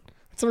it, but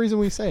that's the reason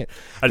we say it.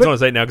 I just want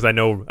to say it now because I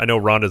know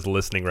Rhonda's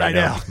listening right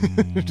now.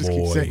 Just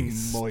keep saying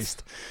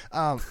moist.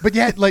 But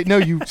yeah, like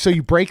no, so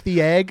you break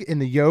the egg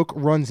and the yolk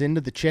runs into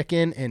the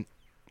chicken, and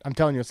I'm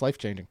telling you, it's life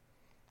changing.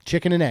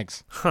 Chicken and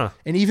eggs. Huh.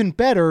 And even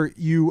better,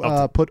 you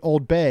put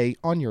Old Bay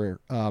on your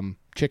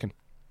chicken.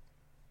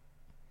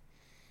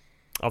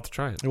 I'll have to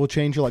try it. It will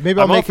change your life. Maybe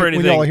I'll make it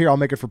when y'all are here. I'll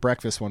make it for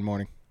breakfast one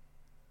morning.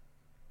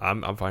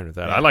 I'm fine with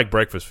that. Yeah. I like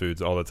breakfast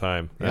foods all the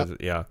time.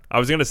 Yep. Yeah, I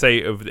was gonna say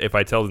if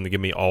I tell them to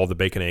give me all the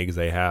bacon and eggs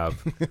they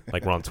have,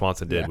 like Ron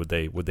Swanson did, would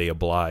they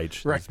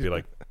oblige? Right. Just be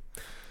like,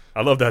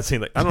 I love that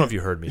scene. Like, I don't know if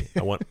you heard me.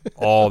 I want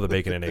all the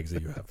bacon and eggs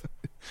that you have.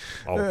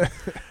 All of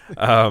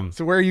them.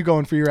 So where are you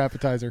going for your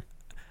appetizer?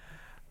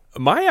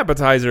 My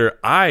appetizer,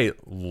 I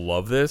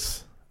love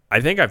this.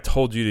 I think I've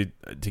told you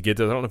to get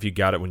this. I don't know if you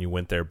got it when you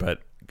went there, but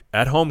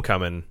at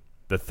Homecoming,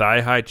 the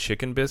thigh-high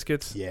chicken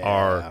biscuits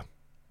are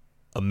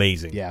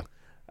amazing. Yeah.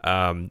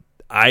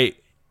 I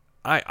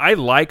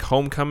like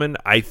Homecoming.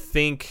 I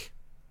think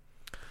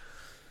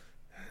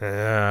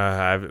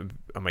I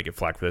might get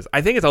flack for this.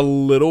 I think it's a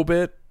little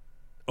bit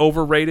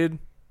overrated.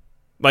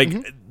 Like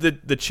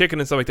the chicken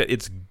and stuff like that,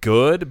 it's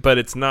good, but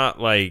it's not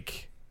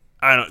like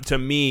I don't. To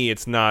me,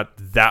 it's not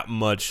that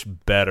much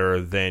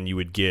better than you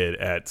would get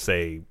at,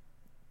 say,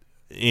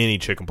 any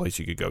chicken place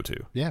you could go to.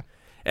 Yeah.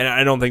 And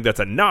I don't think that's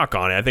a knock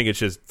on it. I think it's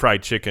just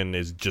fried chicken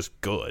is just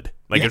good.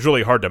 Like, it's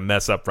really hard to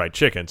mess up fried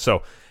chicken.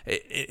 So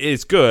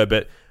it's good,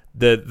 but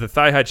the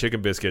thigh-high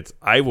chicken biscuits,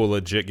 I will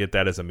legit get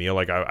that as a meal.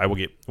 Like, I will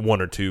get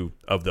 1 or 2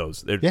 of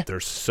those. They're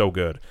so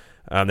good.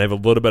 They have a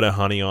little bit of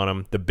honey on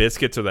them. The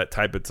biscuits are that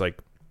type. It's like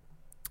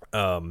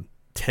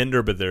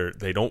tender, but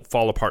they don't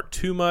fall apart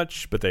too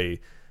much, but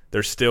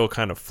they're still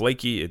kind of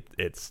flaky.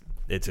 It's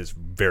just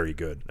very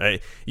good.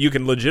 You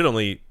can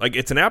legitimately, like,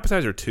 it's an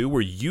appetizer too,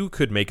 where you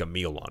could make a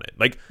meal on it.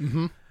 Like,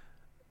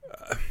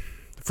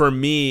 for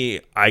me,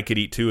 I could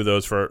eat 2 of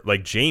those. For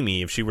like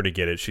Jamie, if she were to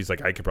get it, she's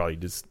like, I could probably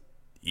just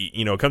eat,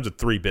 it comes with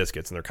 3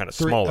 biscuits and they're kind of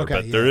smaller,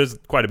 but there is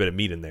quite a bit of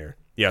meat in there.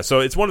 Yeah, so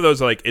it's one of those,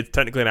 like, it's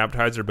technically an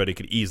appetizer, but it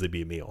could easily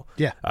be a meal.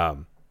 Yeah.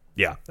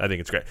 Yeah, I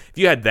think it's great. If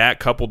you had that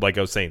coupled, like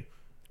I was saying,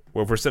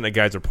 well, if we're sitting at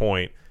Geyser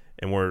Point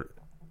and we're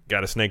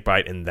got a snake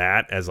bite and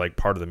that as like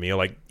part of the meal,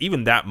 like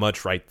even that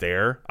much right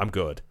there, I'm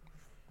good.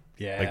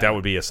 Yeah, like that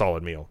would be a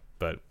solid meal.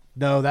 But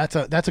no, that's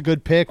a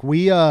good pick.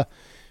 We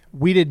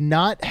did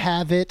not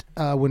have it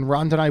when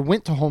Rhonda and I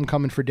went to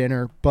Homecoming for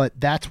dinner, but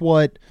that's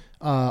what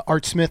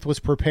Art Smith was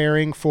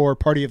preparing for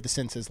Party of the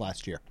Senses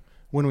last year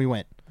when we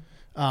went.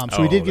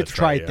 So we did get to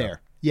try it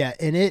there. Yeah,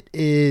 and it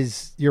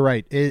is, you're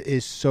right, it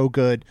is so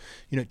good.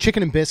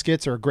 Chicken and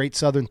biscuits are a great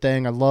Southern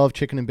thing. I love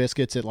chicken and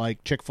biscuits at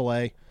like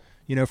Chick-fil-A,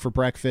 for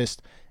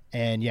breakfast.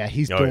 And yeah,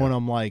 he's doing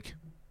them like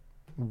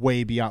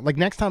way beyond. Like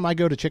next time I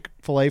go to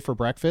Chick-fil-A for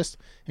breakfast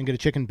and get a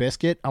chicken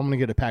biscuit, I'm going to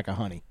get a pack of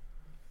honey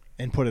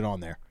and put it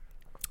on there.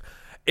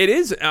 It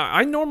is,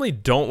 I normally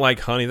don't like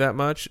honey that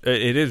much.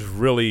 It is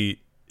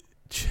really,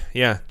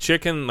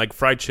 chicken, like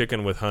fried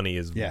chicken with honey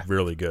is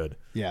really good.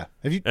 Yeah.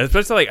 And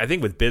especially like, I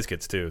think with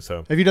biscuits too.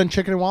 So have you done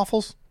chicken and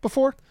waffles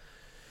before?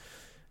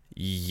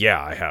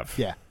 Yeah, I have.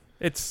 Yeah.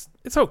 It's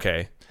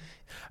okay.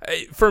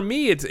 For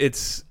me,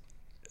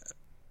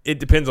 it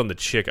depends on the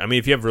chicken. I mean,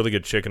 if you have really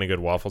good chicken and good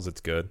waffles,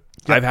 it's good.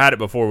 Yep. I've had it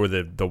before where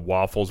the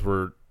waffles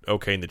were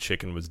okay and the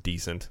chicken was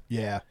decent.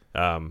 Yeah.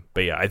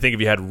 But yeah, I think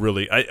if you had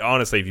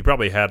honestly, if you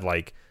probably had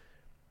like,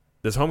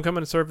 does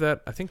Homecoming serve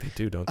that? I think they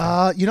do, don't they?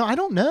 I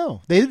don't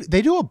know. They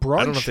do a brunch.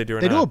 I don't know if they do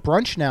or not. They do a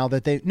brunch brunch now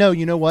that they, no,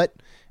 you know what?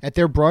 At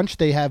their brunch,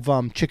 they have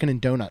chicken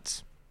and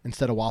donuts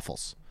instead of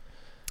waffles.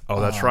 Oh,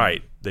 that's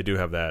right. They do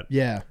have that.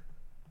 Yeah.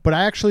 But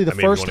the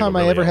first time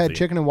I ever had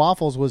chicken and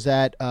waffles was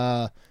at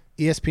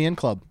ESPN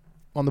Club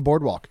on the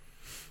boardwalk.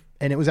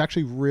 And it was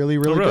actually really,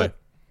 really good.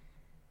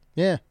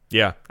 Yeah.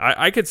 Yeah.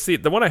 I could see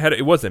it. The one I had,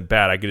 it wasn't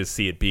bad. I could just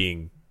see it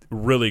being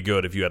really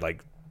good if you had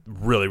like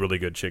really, really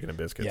good chicken and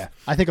biscuits. Yeah.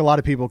 I think a lot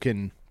of people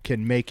can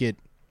make it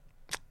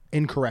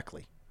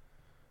incorrectly.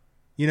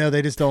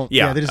 They just don't.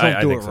 Yeah, they just don't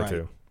do it right.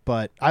 Too.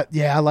 But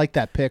I like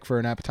that pick for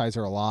an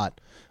appetizer a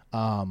lot.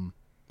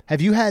 Have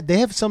you had? They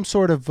have some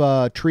sort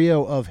of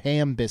trio of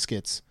ham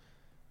biscuits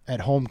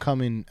at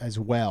Homecoming as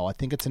well. I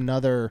think it's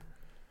another.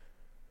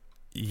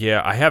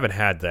 Yeah, I haven't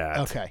had that.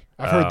 Okay,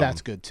 I've heard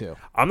that's good too.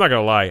 I'm not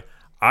gonna lie,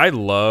 I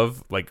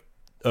love like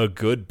a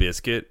good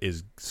biscuit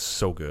is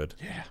so good.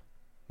 Yeah,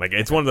 like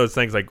it's one of those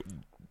things. Like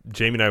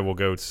Jamie and I will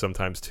go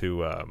sometimes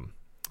to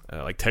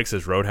like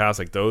Texas Roadhouse,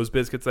 like those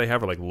biscuits they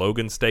have, or like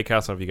Logan Steakhouse. I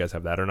don't know if you guys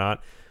have that or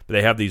not, but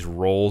they have these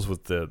rolls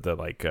with the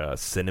like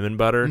cinnamon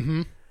butter.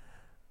 Mm-hmm.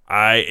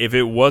 If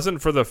it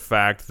wasn't for the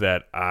fact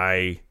that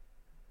I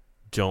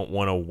don't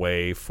want to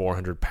weigh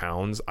 400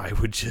 pounds, I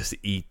would just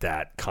eat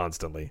that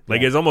constantly.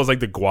 Like it's almost like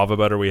the guava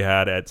butter we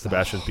had at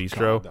Sebastian's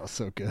Bistro. God, that was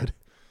so good.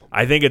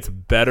 I think it's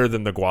better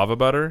than the guava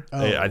butter.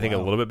 I think a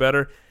little bit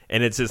better,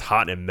 and it's just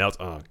hot and it melts.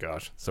 Oh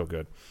gosh, so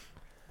good.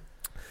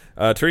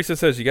 Teresa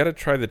says you got to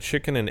try the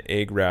chicken and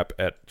egg wrap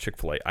at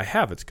Chick-fil-A. I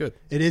have. It's good.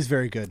 It is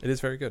very good. It is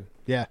very good.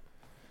 Yeah.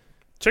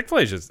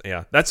 Chick-fil-A is just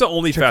that's the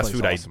only fast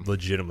food awesome. I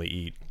legitimately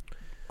eat.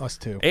 Us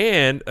too.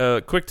 And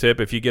quick tip: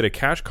 if you get a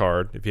cash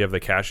card, if you have the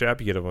Cash App,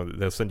 you get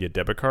they'll send you a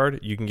debit card.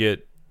 You can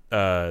get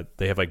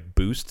they have like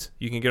Boost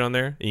you can get on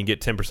there, and you can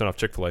get 10% off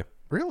Chick-fil-A.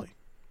 Really?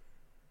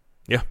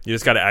 Yeah, you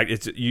just got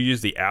to you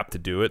use the app to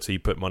do it. So you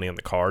put money on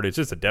the card. It's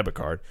just a debit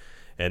card,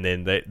 and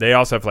then they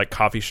also have like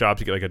coffee shops.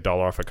 You get like $1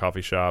 off at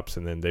coffee shops,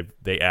 and then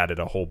they added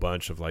a whole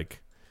bunch of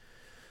like,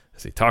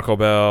 let's see, Taco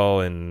Bell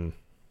and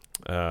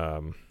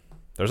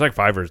there's like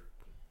 5 or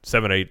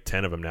 7, 8,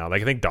 10 of them now.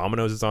 Like I think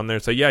Domino's is on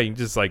there. So yeah, you can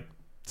just like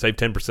save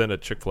 10%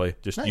 at Chick-fil-A.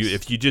 Just nice.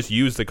 If you just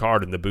use the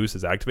card and the Boost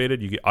is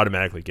activated, you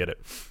automatically get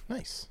it.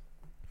 Nice.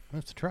 I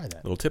have to try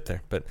that. Little tip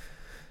there, but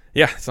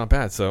yeah, it's not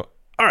bad. So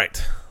all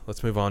right,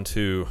 let's move on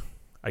to.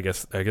 I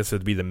guess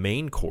it'd be the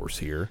main course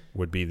here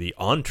would be the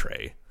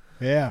entree.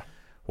 Yeah.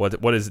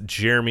 What is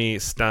Jeremy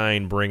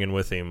Stein bringing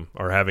with him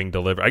or having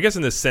delivered? I guess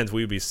in this sense,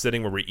 we would be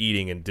sitting where we're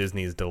eating and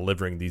Disney is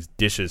delivering these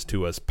dishes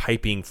to us,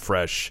 piping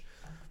fresh.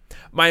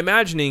 My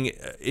imagining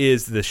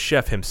is the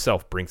chef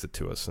himself brings it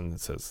to us and it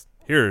says,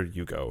 here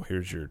you go.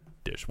 Here's your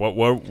dish. What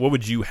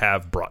would you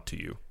have brought to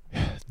you?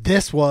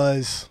 This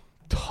was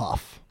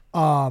tough.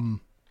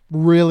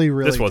 Really,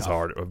 this was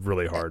tough.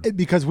 really hard.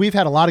 Because we've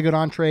had a lot of good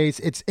entrees.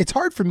 It's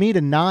hard for me to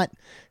not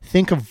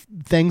think of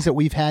things that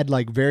we've had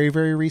like very,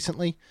 very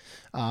recently.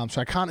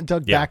 So I kind of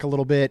dug back a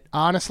little bit.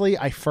 Honestly,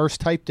 I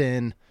first typed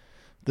in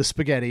the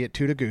spaghetti at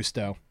Tutto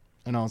Gusto,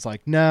 and I was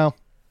like, no,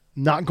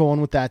 not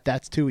going with that.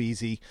 That's too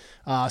easy.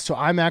 So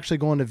I'm actually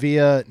going to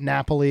Via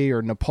Napoli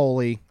or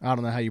Napoli. I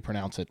don't know how you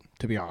pronounce it,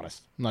 to be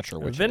honest. I'm not sure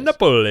which. Via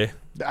Napoli.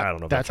 I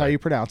don't know. That's how you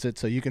pronounce it,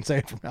 so you can say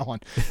it from now on.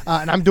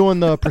 And I'm doing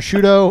the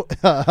prosciutto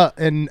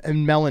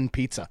and melon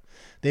pizza.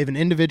 They have an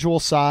individual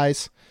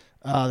size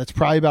that's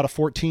probably about a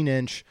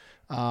 14-inch.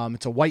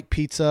 It's a white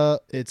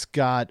pizza. It's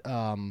got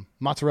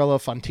mozzarella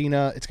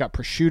fontina. It's got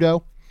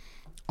prosciutto.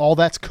 All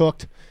that's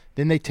cooked.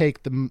 Then they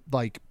take the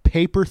like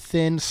paper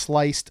thin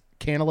sliced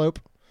cantaloupe,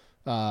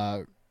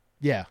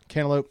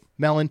 cantaloupe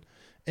melon,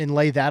 and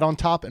lay that on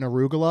top and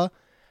arugula.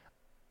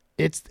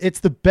 It's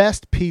the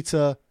best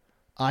pizza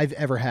I've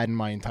ever had in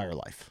my entire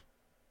life,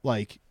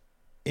 like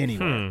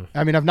anywhere.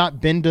 I mean, I've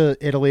not been to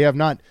Italy. I've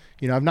not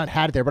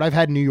had it there, but I've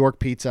had New York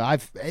pizza.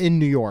 I've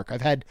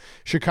had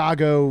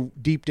Chicago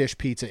deep dish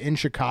pizza in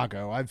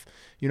Chicago. I've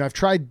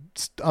tried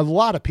a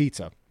lot of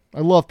pizza.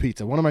 I love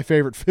pizza. One of my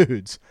favorite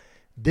foods.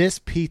 This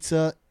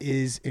pizza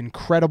is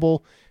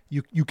incredible.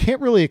 You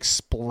can't really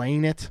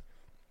explain it.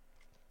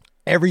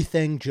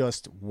 Everything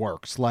just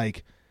works.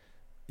 Like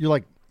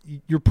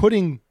you're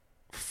putting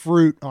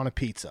fruit on a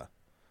pizza,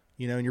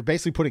 and you're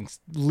basically putting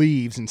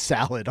leaves and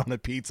salad on a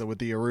pizza with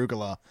the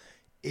arugula.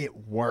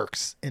 It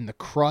works. And the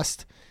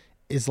crust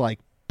is like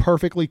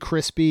perfectly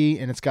crispy,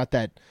 and it's got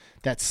that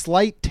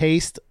slight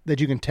taste that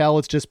you can tell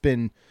it's just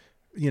been,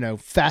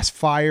 fast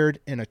fired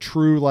in a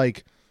true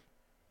like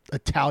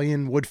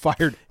Italian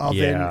wood-fired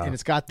oven, and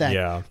it's got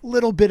that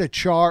little bit of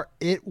char.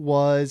 It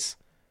was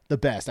the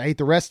best. I ate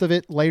the rest of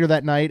it later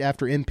that night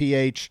after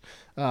MPH,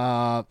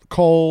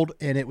 cold,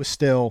 and it was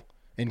still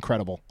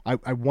incredible.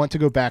 I want to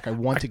go back. I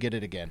want to get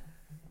it again.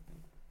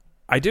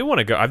 I do want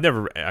to go. I've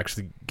never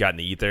actually gotten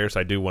to eat there, so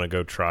I do want to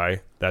go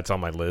try. That's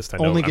on my list. I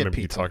remember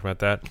you talking about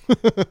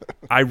that.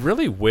 I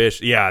really wish.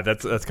 Yeah,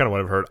 that's kind of what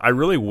I've heard. I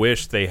really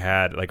wish they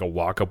had like a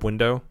walk-up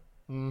window.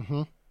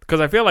 Mm-hmm. Because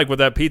I feel like with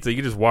that pizza, you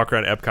can just walk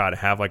around Epcot and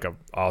have like an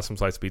awesome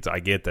sliced pizza. I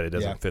get that it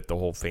doesn't fit the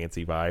whole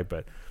fancy vibe,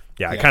 but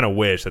I kind of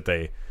wish that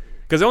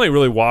because the only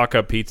really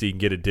walk-up pizza you can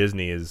get at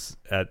Disney is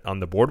on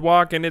the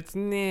boardwalk, and it's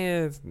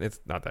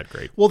not that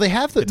great. Well, they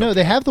have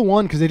they have the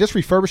one because they just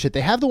refurbished it.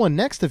 They have the one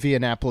next to Via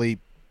Napoli,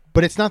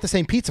 but it's not the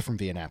same pizza from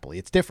Via Napoli.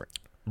 It's different.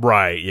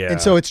 Right, yeah. And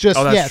so it's just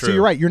true. So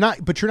you're right. You're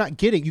not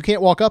getting. You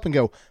can't walk up and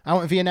go, "I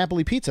want Via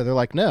Napoli pizza." They're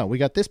like, "No, we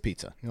got this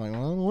pizza." You're like,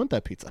 "Well, I don't want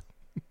that pizza."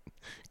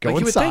 Go like,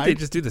 you inside. would think they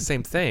just do the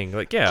same thing.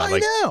 Like, yeah, I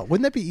know.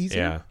 Wouldn't that be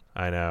easier? Yeah,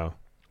 I know.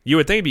 You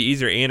would think it'd be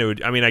easier, and it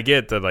would. I mean, I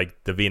get that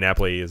like the Via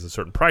Napoli is a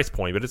certain price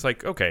point, but it's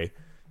like okay,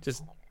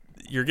 just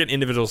you're getting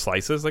individual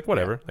slices, like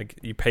whatever. Yeah. Like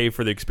you pay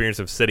for the experience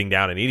of sitting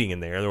down and eating in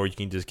there, or you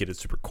can just get it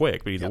super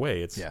quick. But either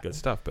way, it's good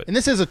stuff. But and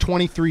this is a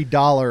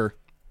 $23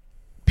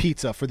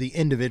 pizza for the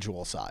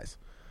individual size.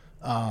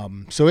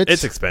 So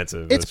it's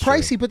expensive. It's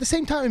pricey, true. But at the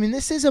same time, I mean,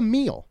 this is a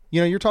meal.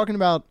 You're talking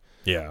about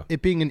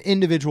it being an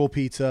individual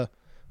pizza.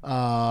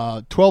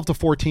 12 to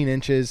 14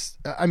 inches.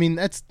 I mean,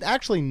 that's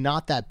actually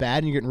not that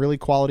bad. And you're getting really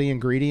quality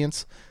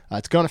ingredients.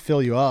 It's going to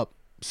fill you up.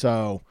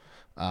 So,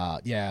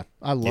 I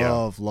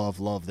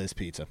love this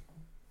pizza.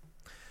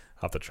 I'll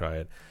have to try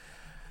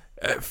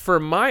it. For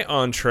my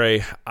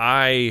entree,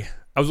 I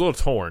was a little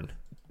torn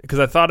because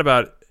I thought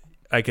about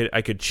I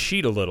could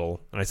cheat a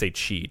little, and I say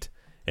cheat,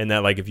 and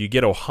that like if you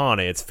get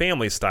Ohana, it's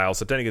family style,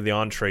 so technically the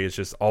entree is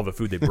just all the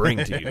food they bring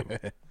to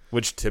you,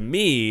 which to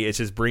me, it's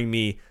just bring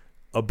me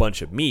a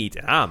bunch of meat,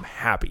 and I'm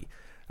happy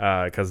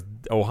because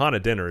Ohana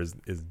dinner is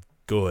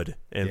good,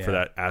 and for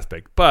that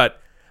aspect.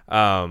 But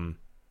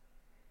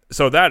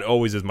so that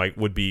always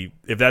would be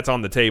if that's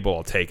on the table,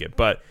 I'll take it.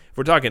 But if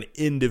we're talking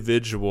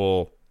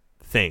individual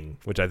thing,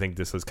 which I think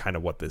this is kind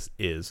of what this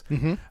is,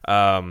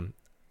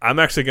 I'm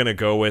actually going to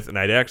go with, and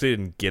I actually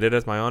didn't get it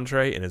as my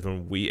entree, and it's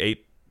when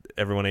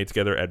everyone ate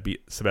together at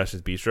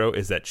Sebastian's Bistro,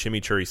 is that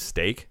chimichurri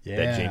steak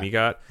that Jamie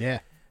got. Yeah.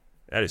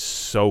 That is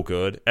so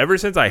good. Ever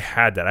since I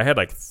had that, I had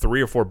like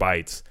 3 or 4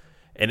 bites,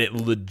 and it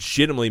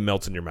legitimately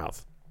melts in your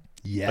mouth.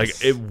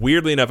 Yes. Like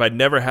weirdly enough, I'd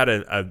never had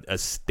a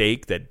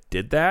steak that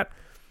did that,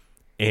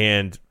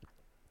 and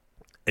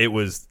it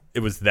was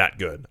that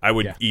good. I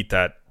would eat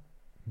that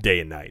day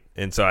and night,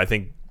 and so I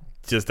think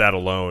just that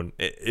alone,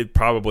 it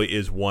probably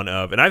is one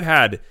of. And I've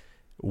had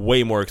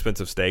way more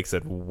expensive steaks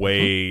at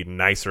way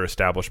nicer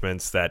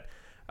establishments that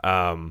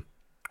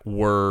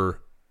were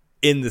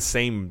in the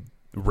same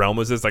realm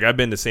as this. Like I've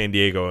been to San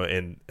Diego,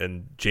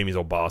 and Jamie's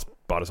old boss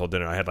bought us all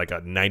dinner. I had like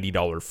a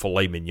 $90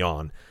 filet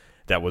mignon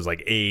that was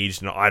like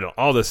aged and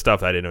all this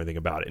stuff that I didn't know anything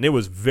about it, and it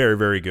was very,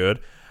 very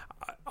good.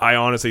 I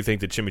honestly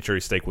think the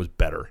chimichurri steak was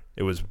better.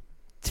 It was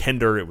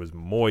tender. It was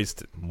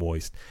moist.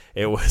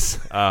 It was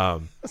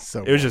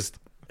it was just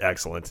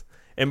excellent.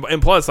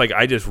 And plus, like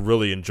I just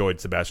really enjoyed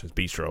Sebastian's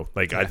Bistro.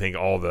 Like I think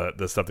all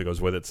the stuff that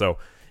goes with it. So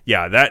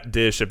yeah, that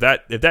dish. If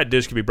that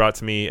dish could be brought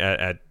to me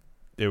at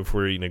if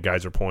we're eating a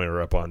Geyser Point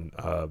or up on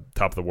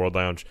Top of the World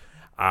Lounge,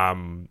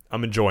 I'm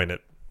enjoying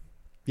it.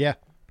 Yeah.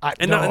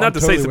 Not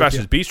to say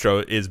Sebastian's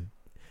Bistro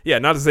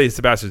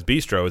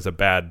is a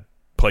bad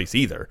place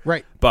either.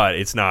 Right. But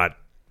it's not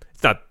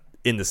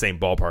in the same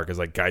ballpark as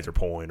like Geyser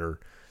Point or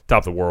Top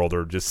of the World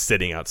or just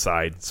sitting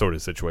outside sort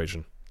of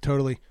situation.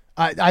 Totally.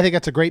 I think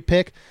that's a great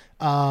pick.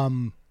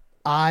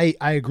 I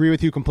agree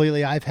with you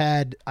completely. I've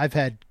had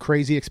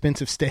crazy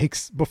expensive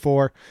steaks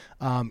before.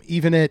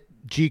 Even at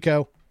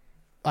Gico,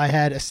 I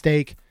had a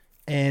steak,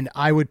 and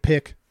I would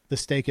pick the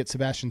steak at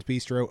Sebastian's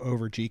Bistro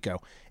over Gico.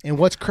 And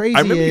what's crazy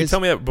I remember is you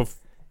telling me that before.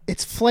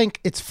 It's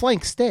flank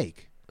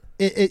steak.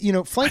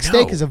 Flank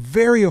steak is a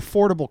very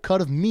affordable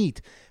cut of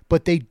meat,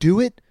 but they do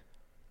it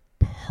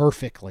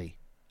perfectly.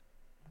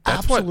 That's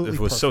Absolutely what was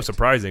perfect. so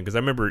surprising, because I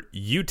remember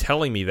you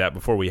telling me that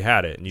before we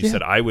had it, and you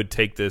said I would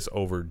take this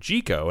over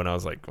Gico, and I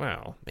was like,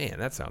 wow, man,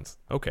 that sounds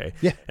okay.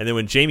 Yeah. And then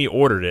when Jamie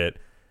ordered it,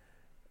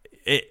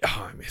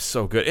 it's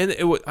so good.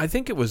 And I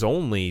think it was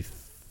only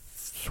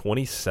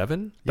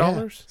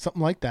 $27,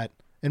 something like that.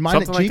 And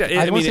mine something at Gico, like that.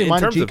 I want to say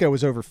mine at Gico of,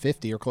 was over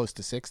 50 or close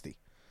to 60.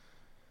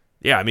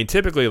 Yeah, I mean,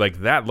 typically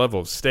like that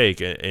level of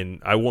steak, and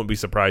I won't be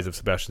surprised if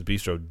Sebastian's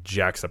Bistro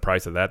jacks the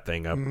price of that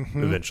thing up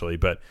eventually.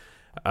 But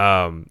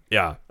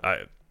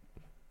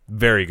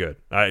very good.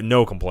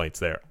 No complaints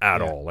there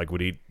at all. Like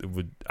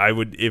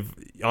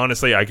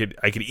honestly, I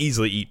could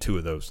easily eat 2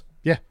 of those.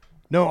 Yeah.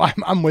 No,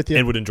 I'm with you.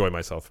 And would enjoy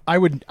myself. I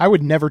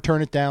would never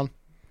turn it down.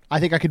 I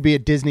think I could be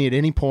at Disney at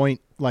any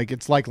point. Like,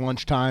 it's like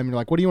lunchtime. You're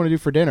like, what do you want to do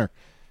for dinner?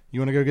 You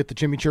want to go get the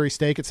chimichurri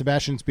steak at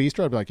Sebastian's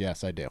Bistro? I'd be like,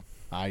 yes, I do.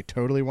 I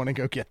totally want to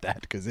go get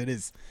that, because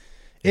it's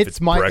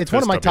one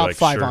of my top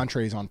 5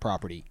 entrees on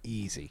property.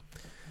 Easy.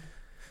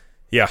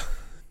 Yeah.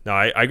 No,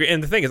 I agree.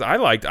 And the thing is,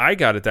 I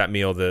got at that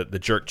meal the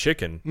jerk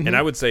chicken, and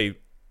I would say,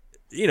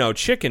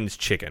 chicken's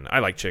chicken. I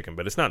like chicken,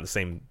 but it's not in the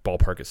same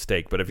ballpark as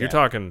steak. But if you're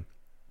talking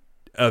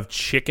of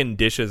chicken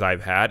dishes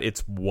I've had,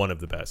 it's one of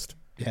the best.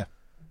 Yeah.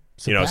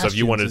 So if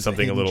you wanted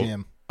something a little,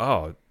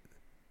 it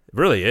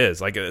really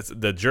is. Like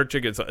the jerk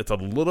chicken, it's a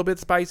little bit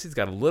spicy. It's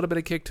got a little bit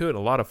of kick to it, a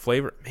lot of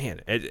flavor.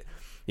 Man,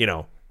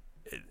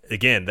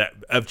 again, that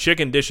of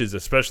chicken dishes,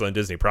 especially in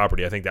Disney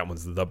property, I think that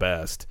one's the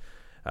best.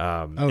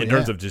 In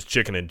terms of just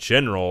chicken in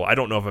general, I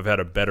don't know if I've had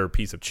a better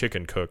piece of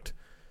chicken cooked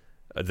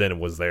than it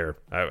was there.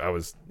 It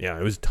was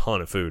a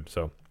ton of food.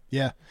 So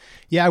yeah.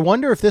 I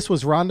wonder if this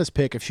was Rhonda's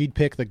pick, if she'd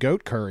pick the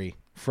goat curry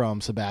from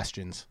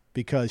Sebastian's,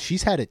 because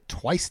she's had it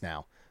twice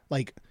now.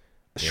 Like,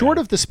 short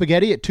of the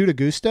spaghetti at Tutti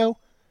Gusto,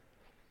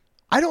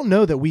 I don't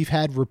know that we've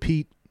had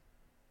repeat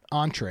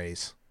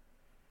entrees.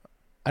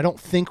 I don't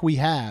think we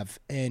have,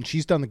 and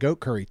she's done the goat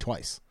curry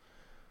twice.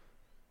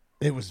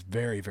 It was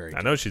very, very good.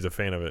 I know she's a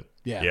fan of it.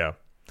 Yeah.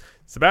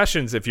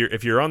 Sebastian's, if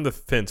you're on the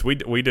fence,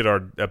 we did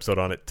our episode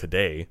on it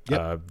today.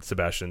 Yep.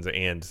 Sebastian's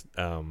and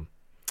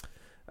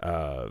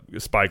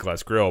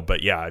Spyglass Grill.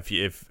 But yeah,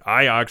 if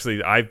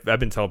I've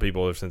been telling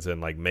people ever since then,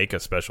 like, make a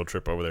special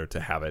trip over there to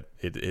have it.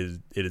 It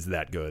is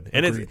that good.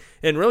 And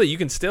and really you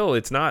can still,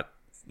 it's not,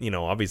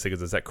 obviously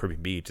because it's at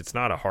Caribbean Beach, it's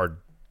not a hard,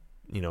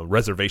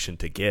 reservation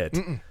to get.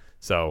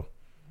 So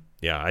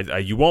yeah,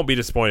 you won't be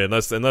disappointed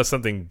unless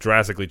something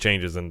drastically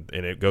changes and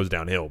it goes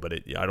downhill. But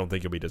I don't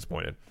think you'll be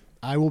disappointed.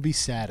 I will be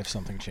sad if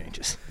something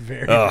changes.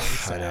 Very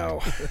sad. I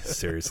know.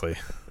 Seriously.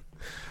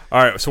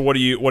 All right. So what are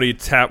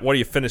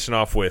you finishing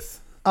off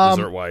with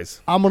dessert wise?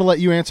 I'm going to let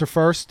you answer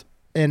first,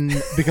 and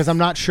because I'm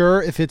not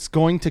sure if it's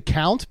going to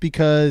count,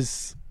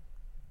 because,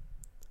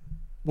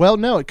 well,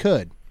 no, it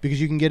could, because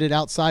you can get it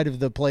outside of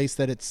the place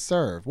that it's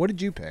served. What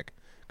did you pick?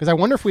 Because I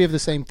wonder if we have the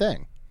same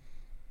thing.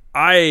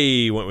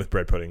 I went with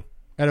bread pudding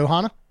at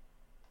Ohana.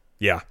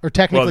 Yeah. Or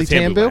technically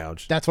Tambu.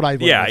 Tambu. That's what I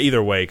went Yeah, with.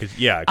 either way.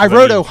 I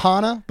wrote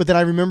Ohana, but then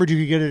I remembered you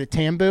could get it at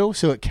Tambu,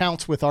 so it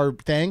counts with our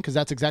thing, because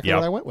that's exactly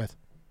what I went with.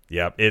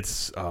 Yep.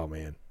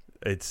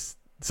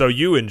 So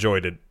you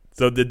enjoyed it.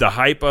 So did the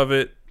hype of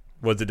it,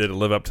 did it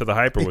live up to the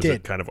hype, or was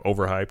it kind of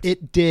overhyped?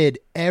 It did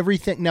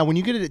everything. Now, when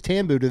you get it at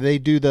Tambu, do they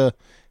do the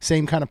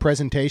same kind of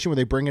presentation where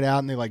they bring it out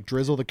and they like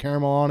drizzle the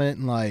caramel on it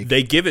and like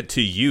they give it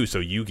to you so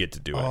you get to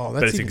do it? Oh,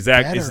 that's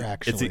better,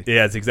 actually.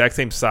 It's exact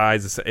same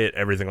size,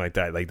 everything like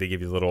that. Like they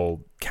give you a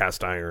little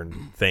cast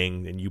iron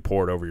thing and you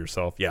pour it over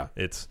yourself. Yeah,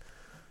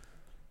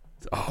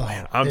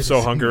 man, I'm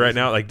so hungry right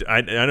now. Like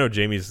I know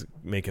Jamie's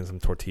making some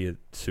tortilla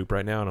soup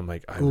right now, and I'm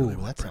like, I really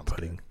want bread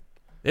pudding. Good.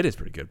 It is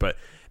pretty good, but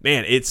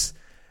man,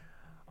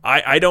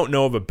 I don't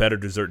know of a better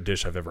dessert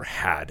dish I've ever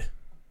had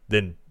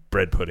than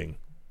bread pudding.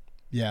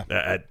 Yeah,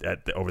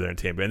 at over there in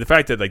Tambu, and the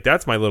fact that like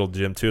that's my little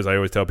gym too. Is I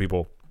always tell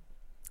people,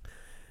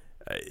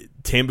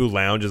 Tambu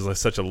Lounge is like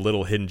such a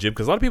little hidden gym,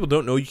 because a lot of people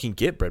don't know you can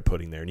get bread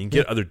pudding there and you can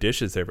get other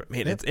dishes there. But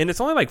man,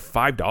 it's only like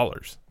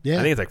 $5. Yeah,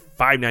 I think it's like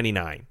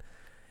 $5.99,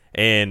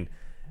 and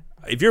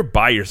if you're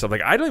by yourself,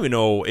 like I don't even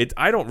know it.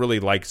 I don't really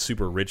like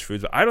super rich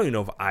foods, but I don't even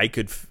know if I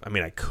could. I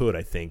mean, I could,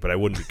 I think, but I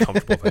wouldn't be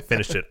comfortable if I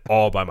finished it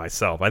all by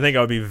myself. I think I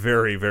would be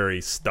very,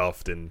 very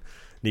stuffed and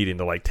needing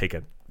to like take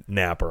a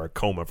nap or a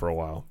coma for a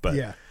while. But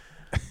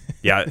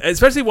yeah,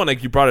 especially when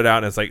like you brought it out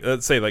and it's like,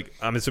 let's say like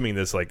I'm assuming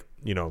this like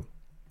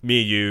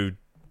me, you,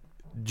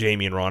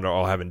 Jamie and Rhonda are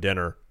all having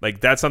dinner.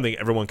 Like, that's something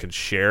everyone can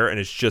share, and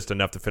it's just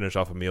enough to finish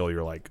off a meal.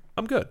 You're like,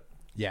 I'm good.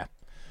 Yeah.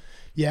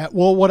 Yeah.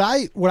 Well, what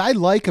I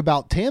like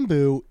about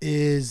Tambu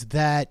is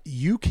that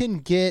you can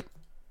get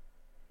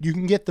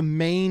the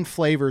main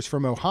flavors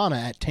from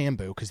Ohana at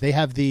Tambu, because they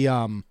have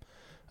the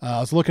I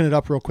was looking it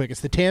up real quick.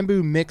 It's the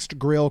Tambu mixed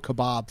grill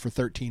kebab for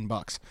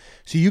 $13.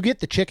 So you get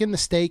the chicken, the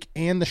steak,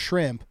 and the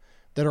shrimp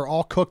that are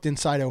all cooked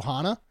inside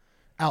Ohana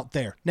out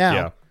there.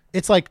 Now,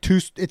 it's like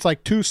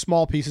two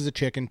small pieces of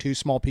chicken, 2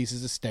 small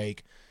pieces of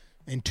steak,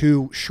 and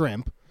 2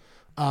 shrimp.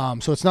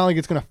 So it's not like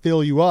it's going to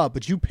fill you up,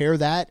 but you pair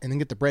that and then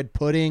get the bread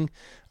pudding.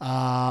 They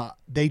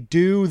actually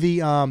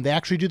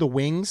do the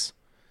wings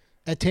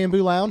at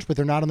Tambu Lounge, but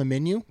they're not on the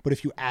menu. But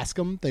if you ask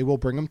them, they will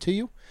bring them to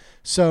you.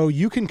 So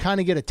you can kind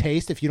of get a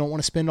taste if you don't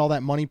want to spend all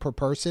that money per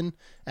person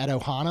at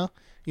Ohana,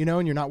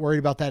 and you're not worried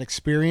about that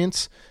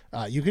experience.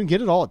 You can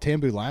get it all at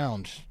Tambu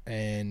Lounge.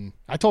 And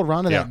I told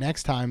Rhonda that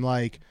next time,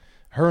 like,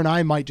 her and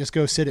I might just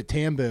go sit at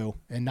Tambu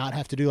and not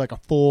have to do like a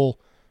full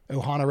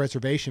Ohana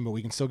reservation, but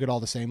we can still get all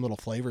the same little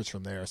flavors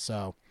from there.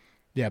 So,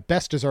 yeah,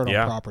 best dessert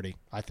on property,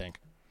 I think.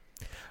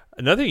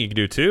 Another thing you can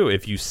do too,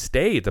 if you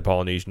stay at the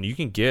Polynesian, you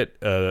can get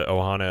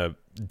Ohana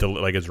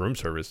like as room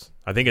service.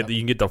 I think you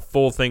can get the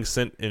full thing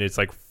sent, and it's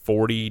like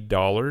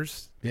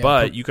 $40. Yeah,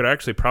 but you could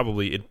actually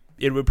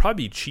it would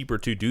probably be cheaper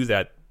to do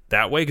that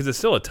way, because it's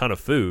still a ton of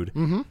food,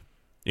 and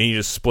you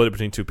just split it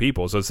between 2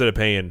 people. So instead of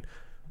paying,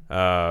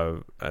 I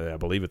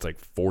believe it's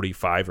like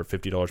 $45 or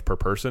 $50 per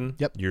person.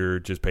 Yep. You're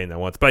just paying that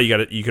once, but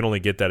you can only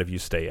get that if you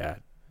stay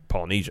at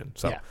Polynesian.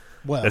 So. Yeah.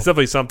 Well, that's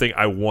definitely something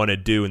I want to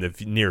do in the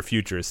near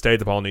future, is stay at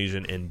the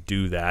Polynesian and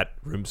do that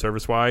room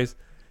service wise.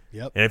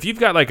 Yep. And if you've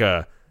got like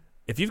a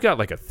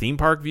theme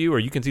park view, or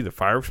you can see the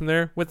fireworks from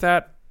there with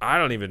that,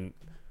 I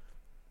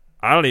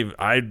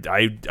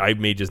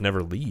may just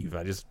never leave.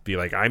 I just be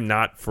like, I'm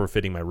not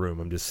forfeiting my room.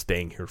 I'm just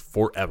staying here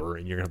forever,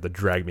 and you're gonna have to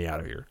drag me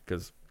out of here,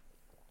 because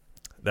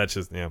that's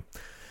just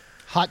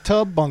hot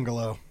tub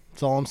bungalow.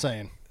 That's all I'm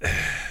saying.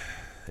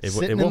 Sitting it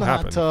will in the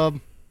happen. Hot tub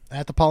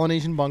at the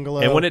Polynesian bungalow.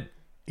 And when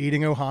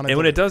eating Ohana. And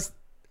when it does,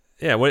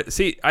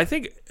 I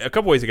think a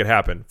couple ways it could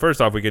happen. First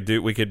off, we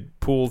could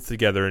pool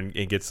together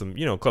and get some,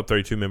 Club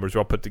 32 members.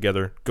 We'll all put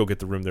together, go get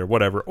the room there,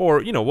 whatever.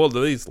 Or, we'll at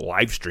least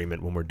live stream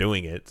it when we're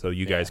doing it, so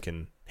you guys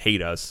can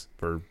hate us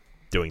for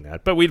doing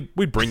that. But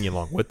we'd bring you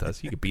along with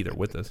us. You could be there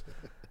with us.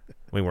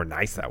 I mean, we're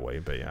nice that way,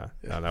 but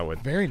that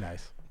would very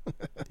nice.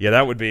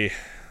 that'd be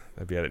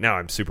it. Now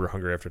I'm super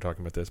hungry after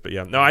talking about this, but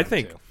I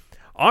think.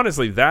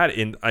 Honestly,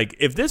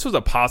 if this was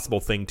a possible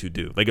thing to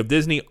do, like if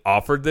Disney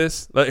offered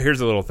this, here's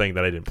a little thing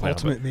that I didn't plan on.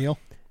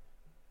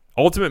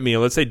 Ultimate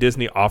meal. Let's say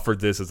Disney offered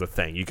this as a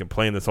thing. You can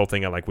plan this whole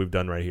thing out like we've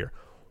done right here.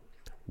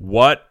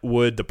 What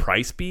would the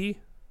price be,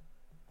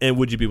 and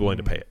would you be willing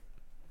to pay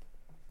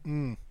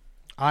it?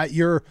 I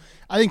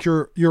think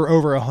you're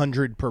over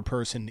 100 per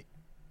person,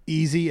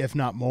 easy if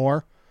not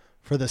more,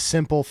 for the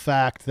simple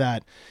fact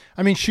that,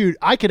 I mean, shoot,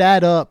 I could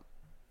add up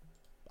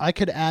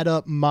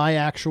my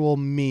actual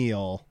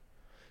meal.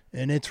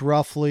 And it's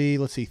roughly,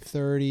 let's see,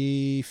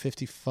 30,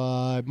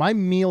 55. My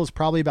meal is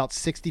probably about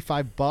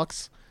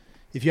 $65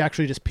 if you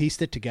actually just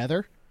pieced it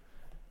together.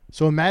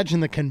 So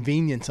imagine the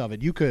convenience of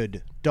it. You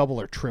could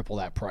double or triple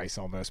that price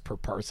almost per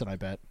person, I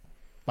bet,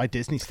 by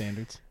Disney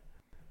standards.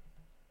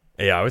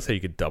 Yeah, I would say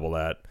you could double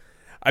that.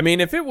 I mean,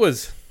 if it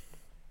was,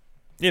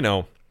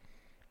 a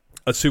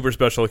super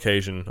special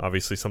occasion,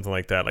 obviously something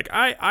like that, like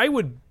I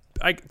would...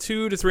 like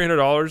 $200 to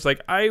 $300,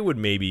 like I would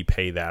maybe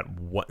pay that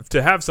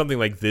to have something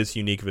like this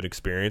unique of an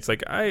experience.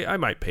 Like I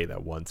might pay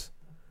that once.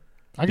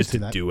 I can see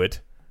that. Do it.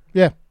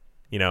 Yeah.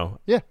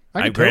 Yeah.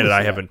 Granted,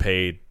 I haven't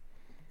paid.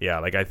 Yeah,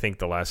 like I think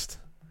the last.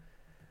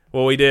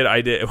 Well, I did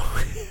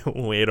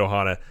when we ate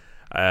Ohana.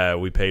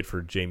 We paid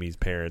for Jamie's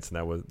parents,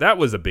 and that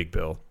was a big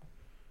bill.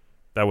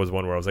 That was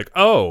one where I was like,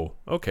 oh,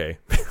 okay,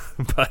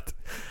 but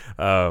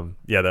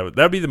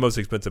that'd be the most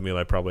expensive meal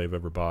I probably have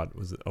ever bought,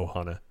 was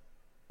Ohana.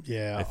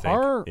 Yeah, I think.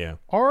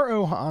 Our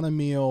Ohana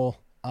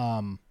meal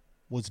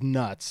was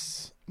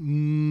nuts,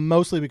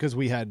 mostly because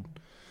we had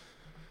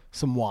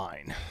some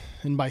wine,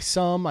 and by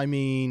some I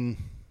mean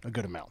a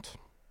good amount.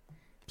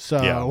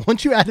 So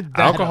once you added that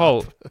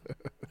alcohol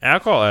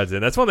adds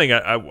in. That's one thing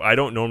I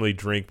don't normally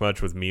drink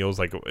much with meals,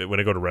 like when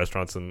I go to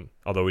restaurants. And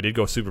although we did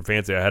go super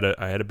fancy, I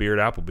had a beer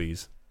at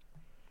Applebee's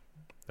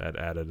that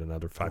added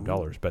another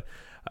 $5. But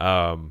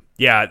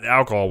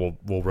alcohol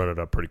will run it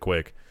up pretty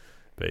quick.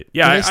 But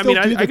I could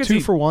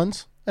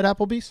 2-for-1s at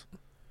Applebee's.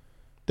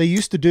 They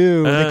used to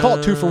do. They call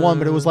it 2-for-1,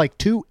 but it was like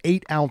 2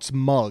 8-ounce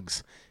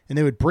mugs, and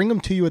they would bring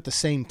them to you at the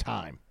same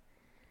time.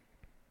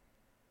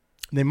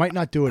 And they might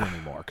not do it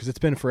anymore because it's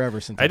been forever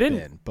since I've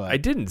been. But I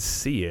didn't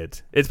see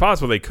it. It's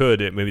possible they could.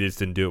 Maybe they just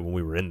didn't do it when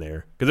we were in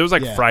there, because it was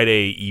like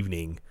Friday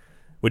evening,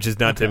 which is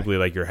not typically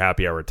like your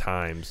happy hour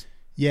times.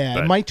 Yeah,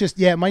 it might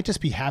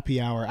just be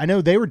happy hour. I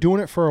know they were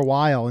doing it for a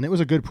while, and it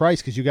was a good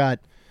price because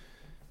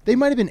they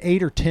might have been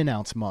 8 or 10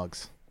 ounce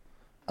mugs.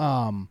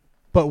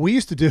 But we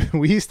used to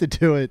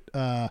do it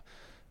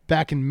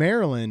back in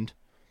Maryland.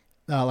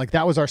 Like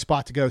that was our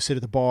spot to go sit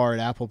at the bar at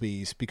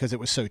Applebee's because it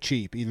was so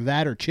cheap. Either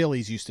that or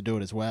Chili's used to do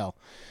it as well.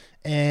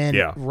 And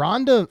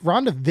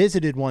Rhonda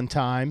visited one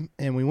time,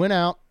 and we went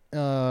out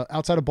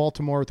outside of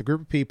Baltimore with a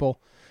group of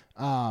people,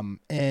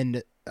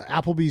 and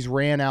Applebee's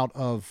ran out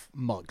of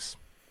mugs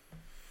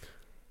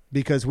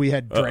because we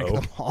had drank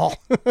them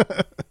all.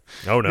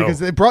 Oh, no. Because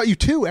they brought you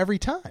 2 every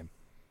time.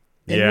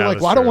 And you're like,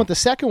 well, I don't want the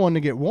second one to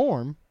get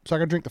warm, so I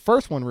got to drink the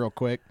first one real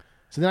quick,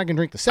 so then I can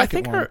drink the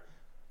second one.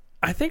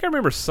 I think I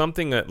remember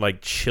something that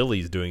like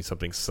Chili's doing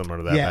something similar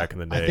to that back in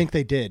the day. I think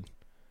they did.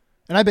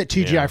 And I bet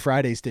TGI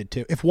Fridays did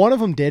too. If one of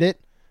them did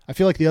it, I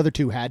feel like the other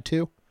 2 had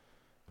to,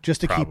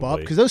 just to keep up,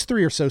 because those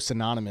 3 are so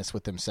synonymous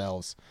with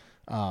themselves.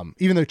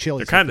 Even though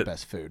Chili's is the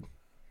best food.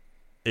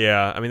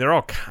 Yeah, I mean they're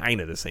all kind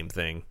of the same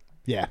thing.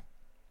 Yeah,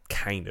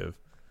 kind of.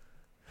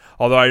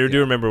 Although I do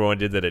remember when I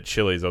did that at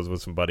Chili's, I was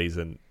with some buddies,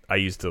 and I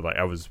used to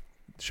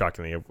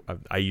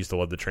I used to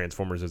love the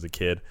Transformers as a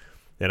kid,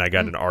 and I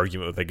got in an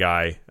argument with a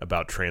guy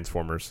about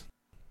Transformers,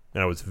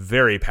 and I was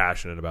very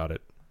passionate about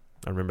it.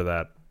 I remember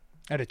that.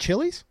 At a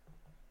Chili's?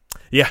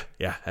 Yeah,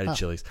 at a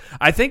Chili's.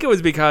 I think it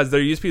was because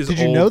there used to be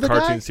this old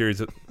cartoon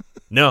series.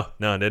 No,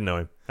 I didn't know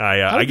him.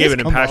 I gave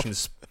an impassioned.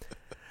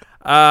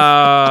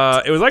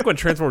 It was like when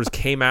Transformers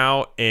came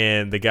out,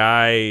 and the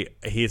guy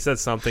he said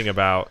something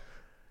about,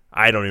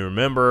 I don't even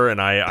remember,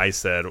 and I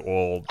said,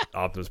 well,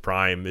 Optimus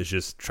Prime is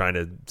just trying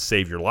to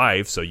save your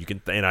life, so you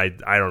can. And I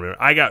don't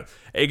remember.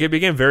 It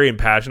became very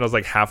impassioned. I was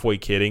like halfway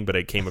kidding, but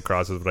it came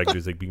across as what I could do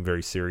is like being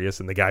very serious,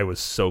 and the guy was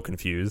so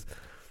confused.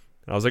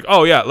 And I was like,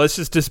 oh yeah, let's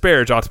just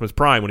disparage Optimus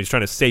Prime when he's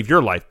trying to save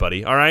your life,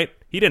 buddy. All right,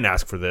 he didn't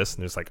ask for this,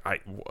 and it's like,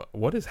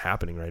 what is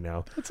happening right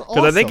now? Because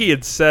awesome. I think he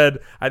had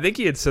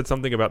said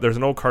something about there's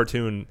an old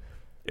cartoon.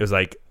 It was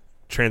like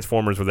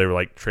Transformers where they were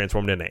like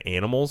transformed into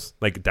animals,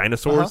 like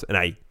dinosaurs, and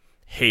I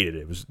hated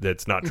it.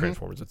 That's not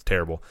Transformers. It's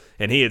terrible.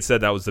 And he had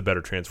said that was the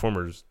better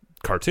Transformers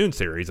cartoon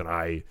series, and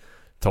I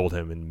told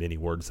him in many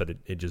words that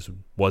it just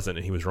wasn't,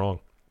 and he was wrong.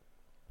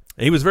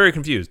 And he was very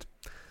confused.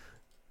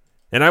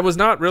 And I was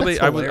not really.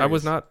 I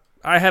was not.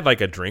 I had like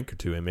a drink or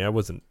two in me. I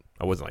wasn't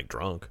like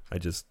drunk. I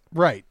just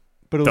but it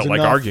was felt enough,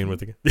 like arguing with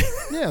the guy.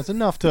 Yeah, it's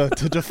enough to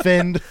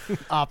defend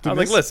Optimus. I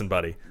was like, listen,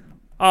 buddy,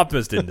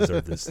 Optimus didn't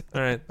deserve this. All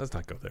right, let's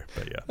not go there.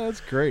 But yeah,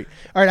 that's great.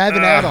 All right, I have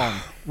an add-on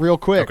real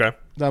quick. Okay,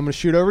 that I'm going to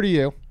shoot over to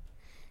you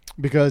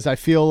because I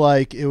feel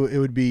like it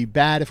would be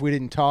bad if we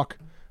didn't talk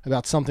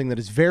about something that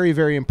is very,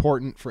 very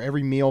important for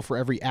every meal, for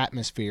every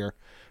atmosphere.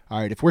 All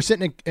right, if we're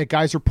sitting at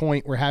Geyser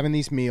Point, we're having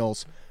these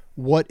meals.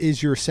 What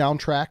is your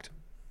soundtrack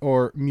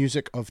or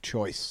music of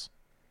choice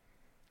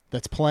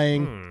that's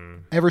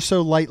playing ever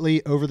so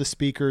lightly over the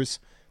speakers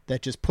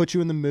that just puts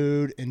you in the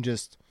mood and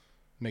just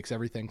makes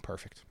everything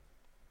perfect?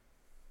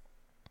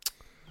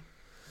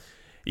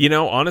 You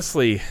know,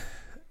 honestly,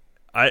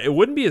 it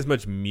wouldn't be as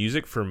much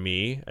music for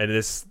me, and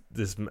this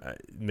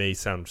may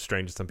sound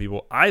strange to some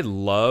people. I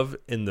love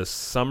in the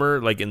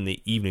summer, like in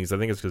the evenings, I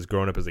think it's because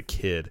growing up as a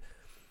kid,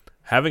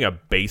 having a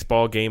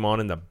baseball game on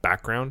in the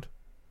background.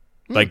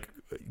 Like,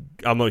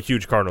 I'm a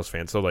huge Cardinals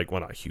fan, so like,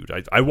 well, not huge.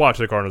 I watch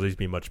the Cardinals. I used to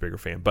be a much bigger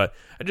fan, but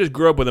I just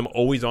grew up with them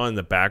always on in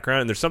the background,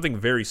 and there's something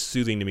very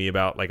soothing to me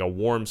about like a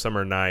warm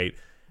summer night,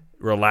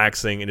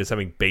 relaxing, and just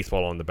having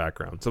baseball on in the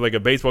background. So like a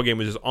baseball game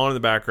was just on in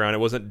the background. It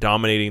wasn't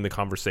dominating the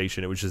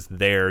conversation. It was just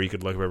there. You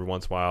could look up every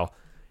once in a while,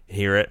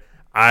 hear it.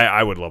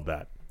 I would love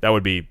that. That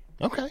would be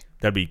okay.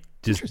 That'd be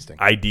just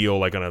ideal,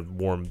 like on a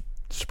warm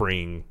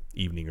spring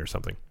evening or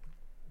something.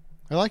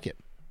 I like it.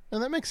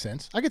 And that makes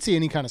sense. I could see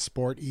any kind of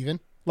sport, even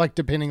like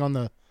depending on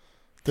the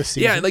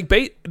season. Yeah, like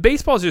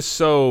baseball is just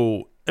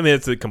so. I mean,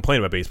 it's a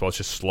complaint about baseball. It's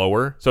just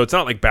slower. So it's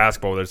not like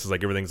basketball. There's just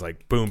like everything's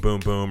like boom, boom,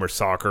 boom, or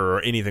soccer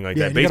or anything like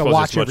that. Baseball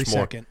is just much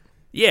more. Second.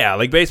 Yeah,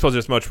 like baseball's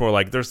just much more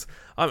like there's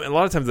a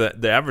lot of times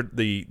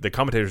the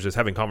commentators just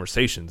having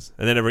conversations,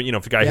 and then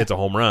if a guy hits a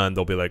home run,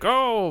 they'll be like,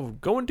 oh,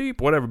 going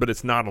deep, whatever. But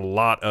it's not a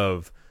lot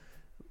of.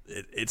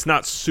 It's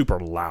not super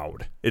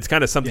loud. It's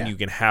kind of something you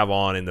can have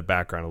on in the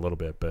background a little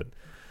bit. But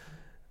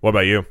what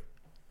about you?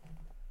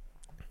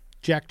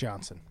 Jack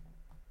Johnson.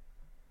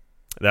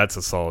 That's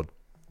a solid.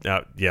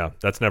 Yeah,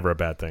 that's never a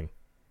bad thing.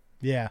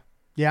 Yeah.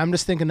 I'm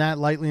just thinking that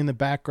lightly in the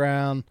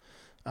background.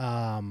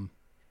 In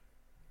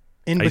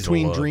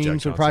Between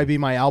Dreams would probably be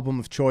my album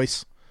of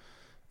choice.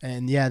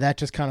 And that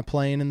just kind of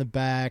playing in the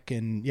back.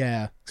 And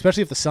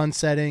especially if the sun's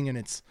setting and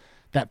it's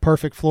that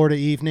perfect Florida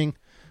evening.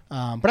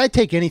 But I'd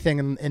take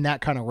anything in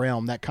that kind of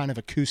realm, that kind of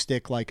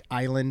acoustic, like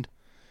island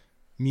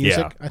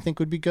music, I think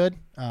would be good.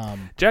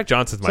 Jack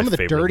Johnson's my favorite. Some of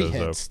the Dirty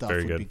Head stuff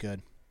Very would be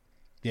good.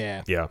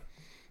 Yeah.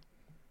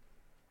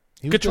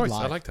 Good choice.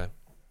 I like that.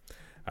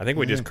 I think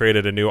we just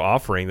created a new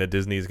offering that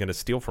Disney is going to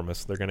steal from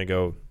us. They're going to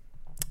go,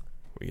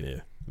 we're going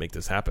to make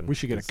this happen. We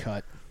should get a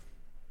cut.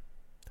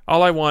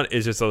 All I want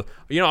is just I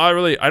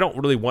don't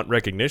really want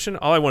recognition.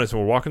 All I want is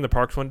when we're walking the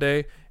parks one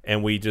day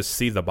and we just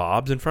see the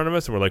Bobs in front of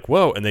us and we're like,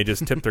 whoa, and they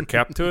just tip their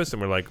cap to us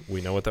and we're like,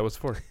 we know what that was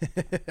for.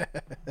 They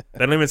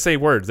don't even say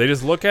words. They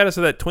just look at us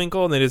with that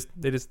twinkle and they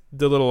just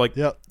do a little like,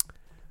 yep.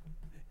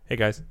 Hey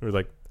guys. We're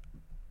like,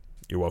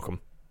 you're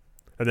welcome.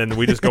 And then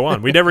we just go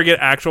on. We never get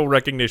actual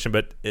recognition,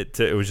 but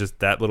it was just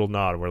that little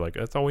nod. We're like,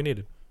 that's all we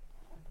needed.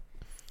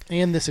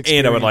 And this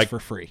experience for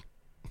free.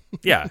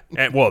 Yeah.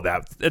 Well,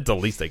 that's the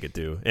least they could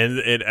do. And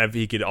if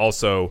he could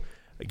also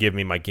give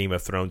me my Game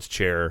of Thrones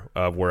chair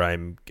where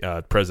I'm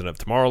president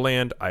of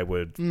Tomorrowland, I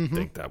would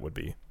think that would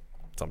be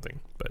something.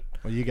 But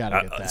well, you got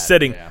to get that.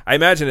 Sitting, yeah. I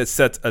imagine it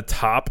sets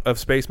atop of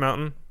Space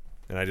Mountain,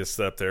 and I just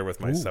sit up there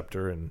with my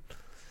scepter, and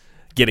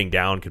getting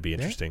down could be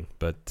interesting.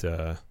 Yeah.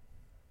 But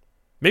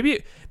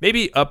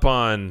maybe up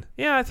on,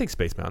 I think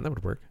Space Mountain, that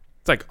would work.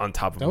 It's like on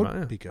top of a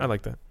mountain. Be good. I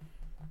like that.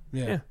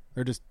 Yeah.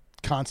 They're just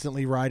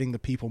constantly riding the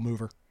people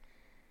mover.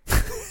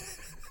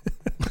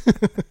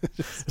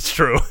 It's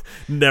true.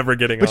 Never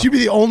getting But off. you'd be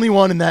the only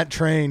one in that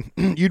train.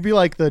 You'd be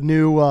like the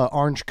new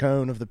orange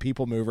cone of the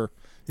people mover.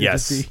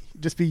 It'd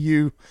just be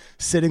you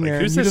sitting there,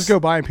 and you just go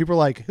by, and people are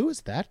like, "Who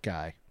is that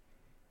guy?"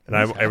 And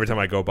every time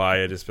I go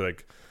by, I just be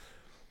like,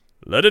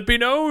 "Let it be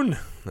known." And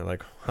they're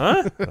like,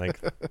 "Huh?" Like,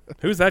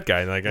 who's that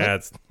guy? And like,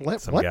 it's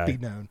some guy. Let be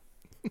known.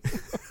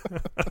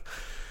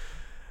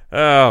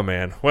 Oh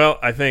man. Well,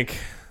 I think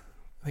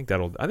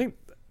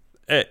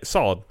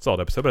solid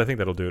episode, but I think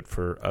that'll do it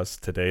for us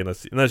today.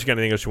 Unless you got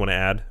anything else you want to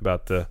add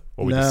about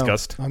what we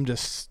discussed. I'm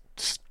just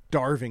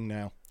starving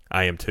now.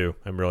 I am too.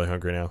 I'm really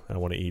hungry now. I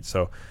want to eat.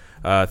 So,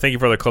 thank you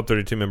for the Club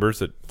 32 members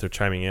that they're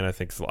chiming in. I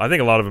think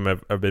a lot of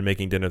them have been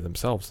making dinner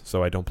themselves,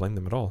 so I don't blame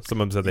them at all.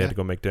 Some of them said they had to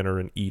go make dinner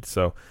and eat.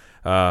 So,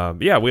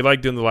 we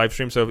like doing the live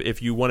stream. So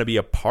if you want to be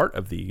a part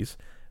of these,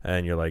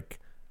 and you're like,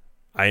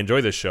 I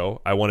enjoy this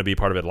show, I want to be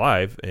part of it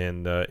live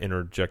and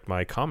interject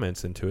my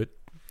comments into it,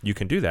 you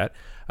can do that.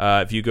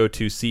 If you go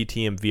to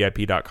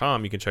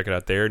ctmvip.com, you can check it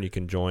out there, and you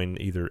can join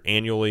either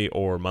annually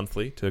or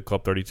monthly to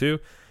Club 32.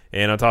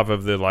 And on top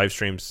of the live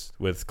streams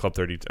with Club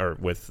 30 or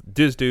with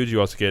Diz Dudes, you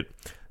also get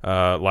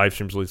live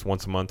streams at least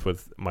once a month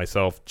with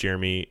myself,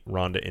 Jeremy,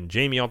 Rhonda, and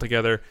Jamie all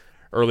together.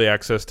 Early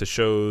access to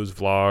shows,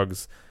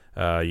 vlogs.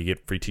 You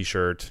get free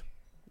T-shirt.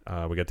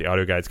 We got the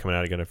audio guides coming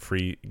out. You're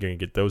gonna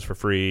get those for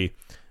free.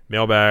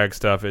 Mailbag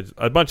stuff. It's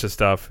a bunch of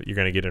stuff you're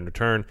gonna get in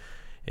return.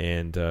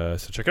 And so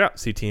check it out,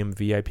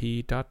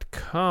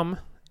 ctmvip.com.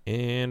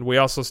 And we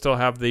also still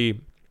have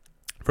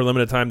for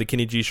limited time, the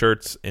Kenny G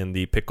shirts and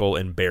the Pickle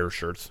and Bear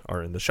shirts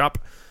are in the shop.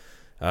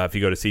 If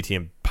you go to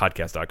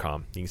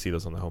ctmpodcast.com, you can see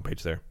those on the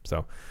homepage there.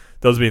 So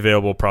those will be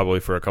available probably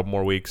for a couple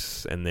more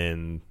weeks, and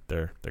then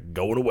they're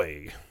going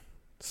away.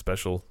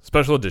 Special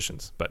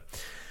editions. But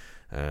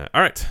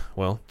all right.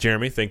 Well,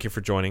 Jeremy, thank you for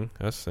joining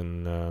us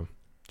and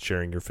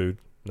sharing your food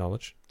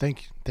knowledge.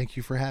 Thank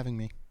you for having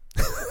me,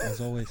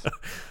 as always.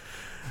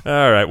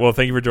 All right. Well,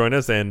 thank you for joining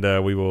us, and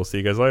we will see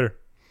you guys later.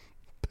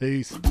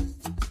 Peace.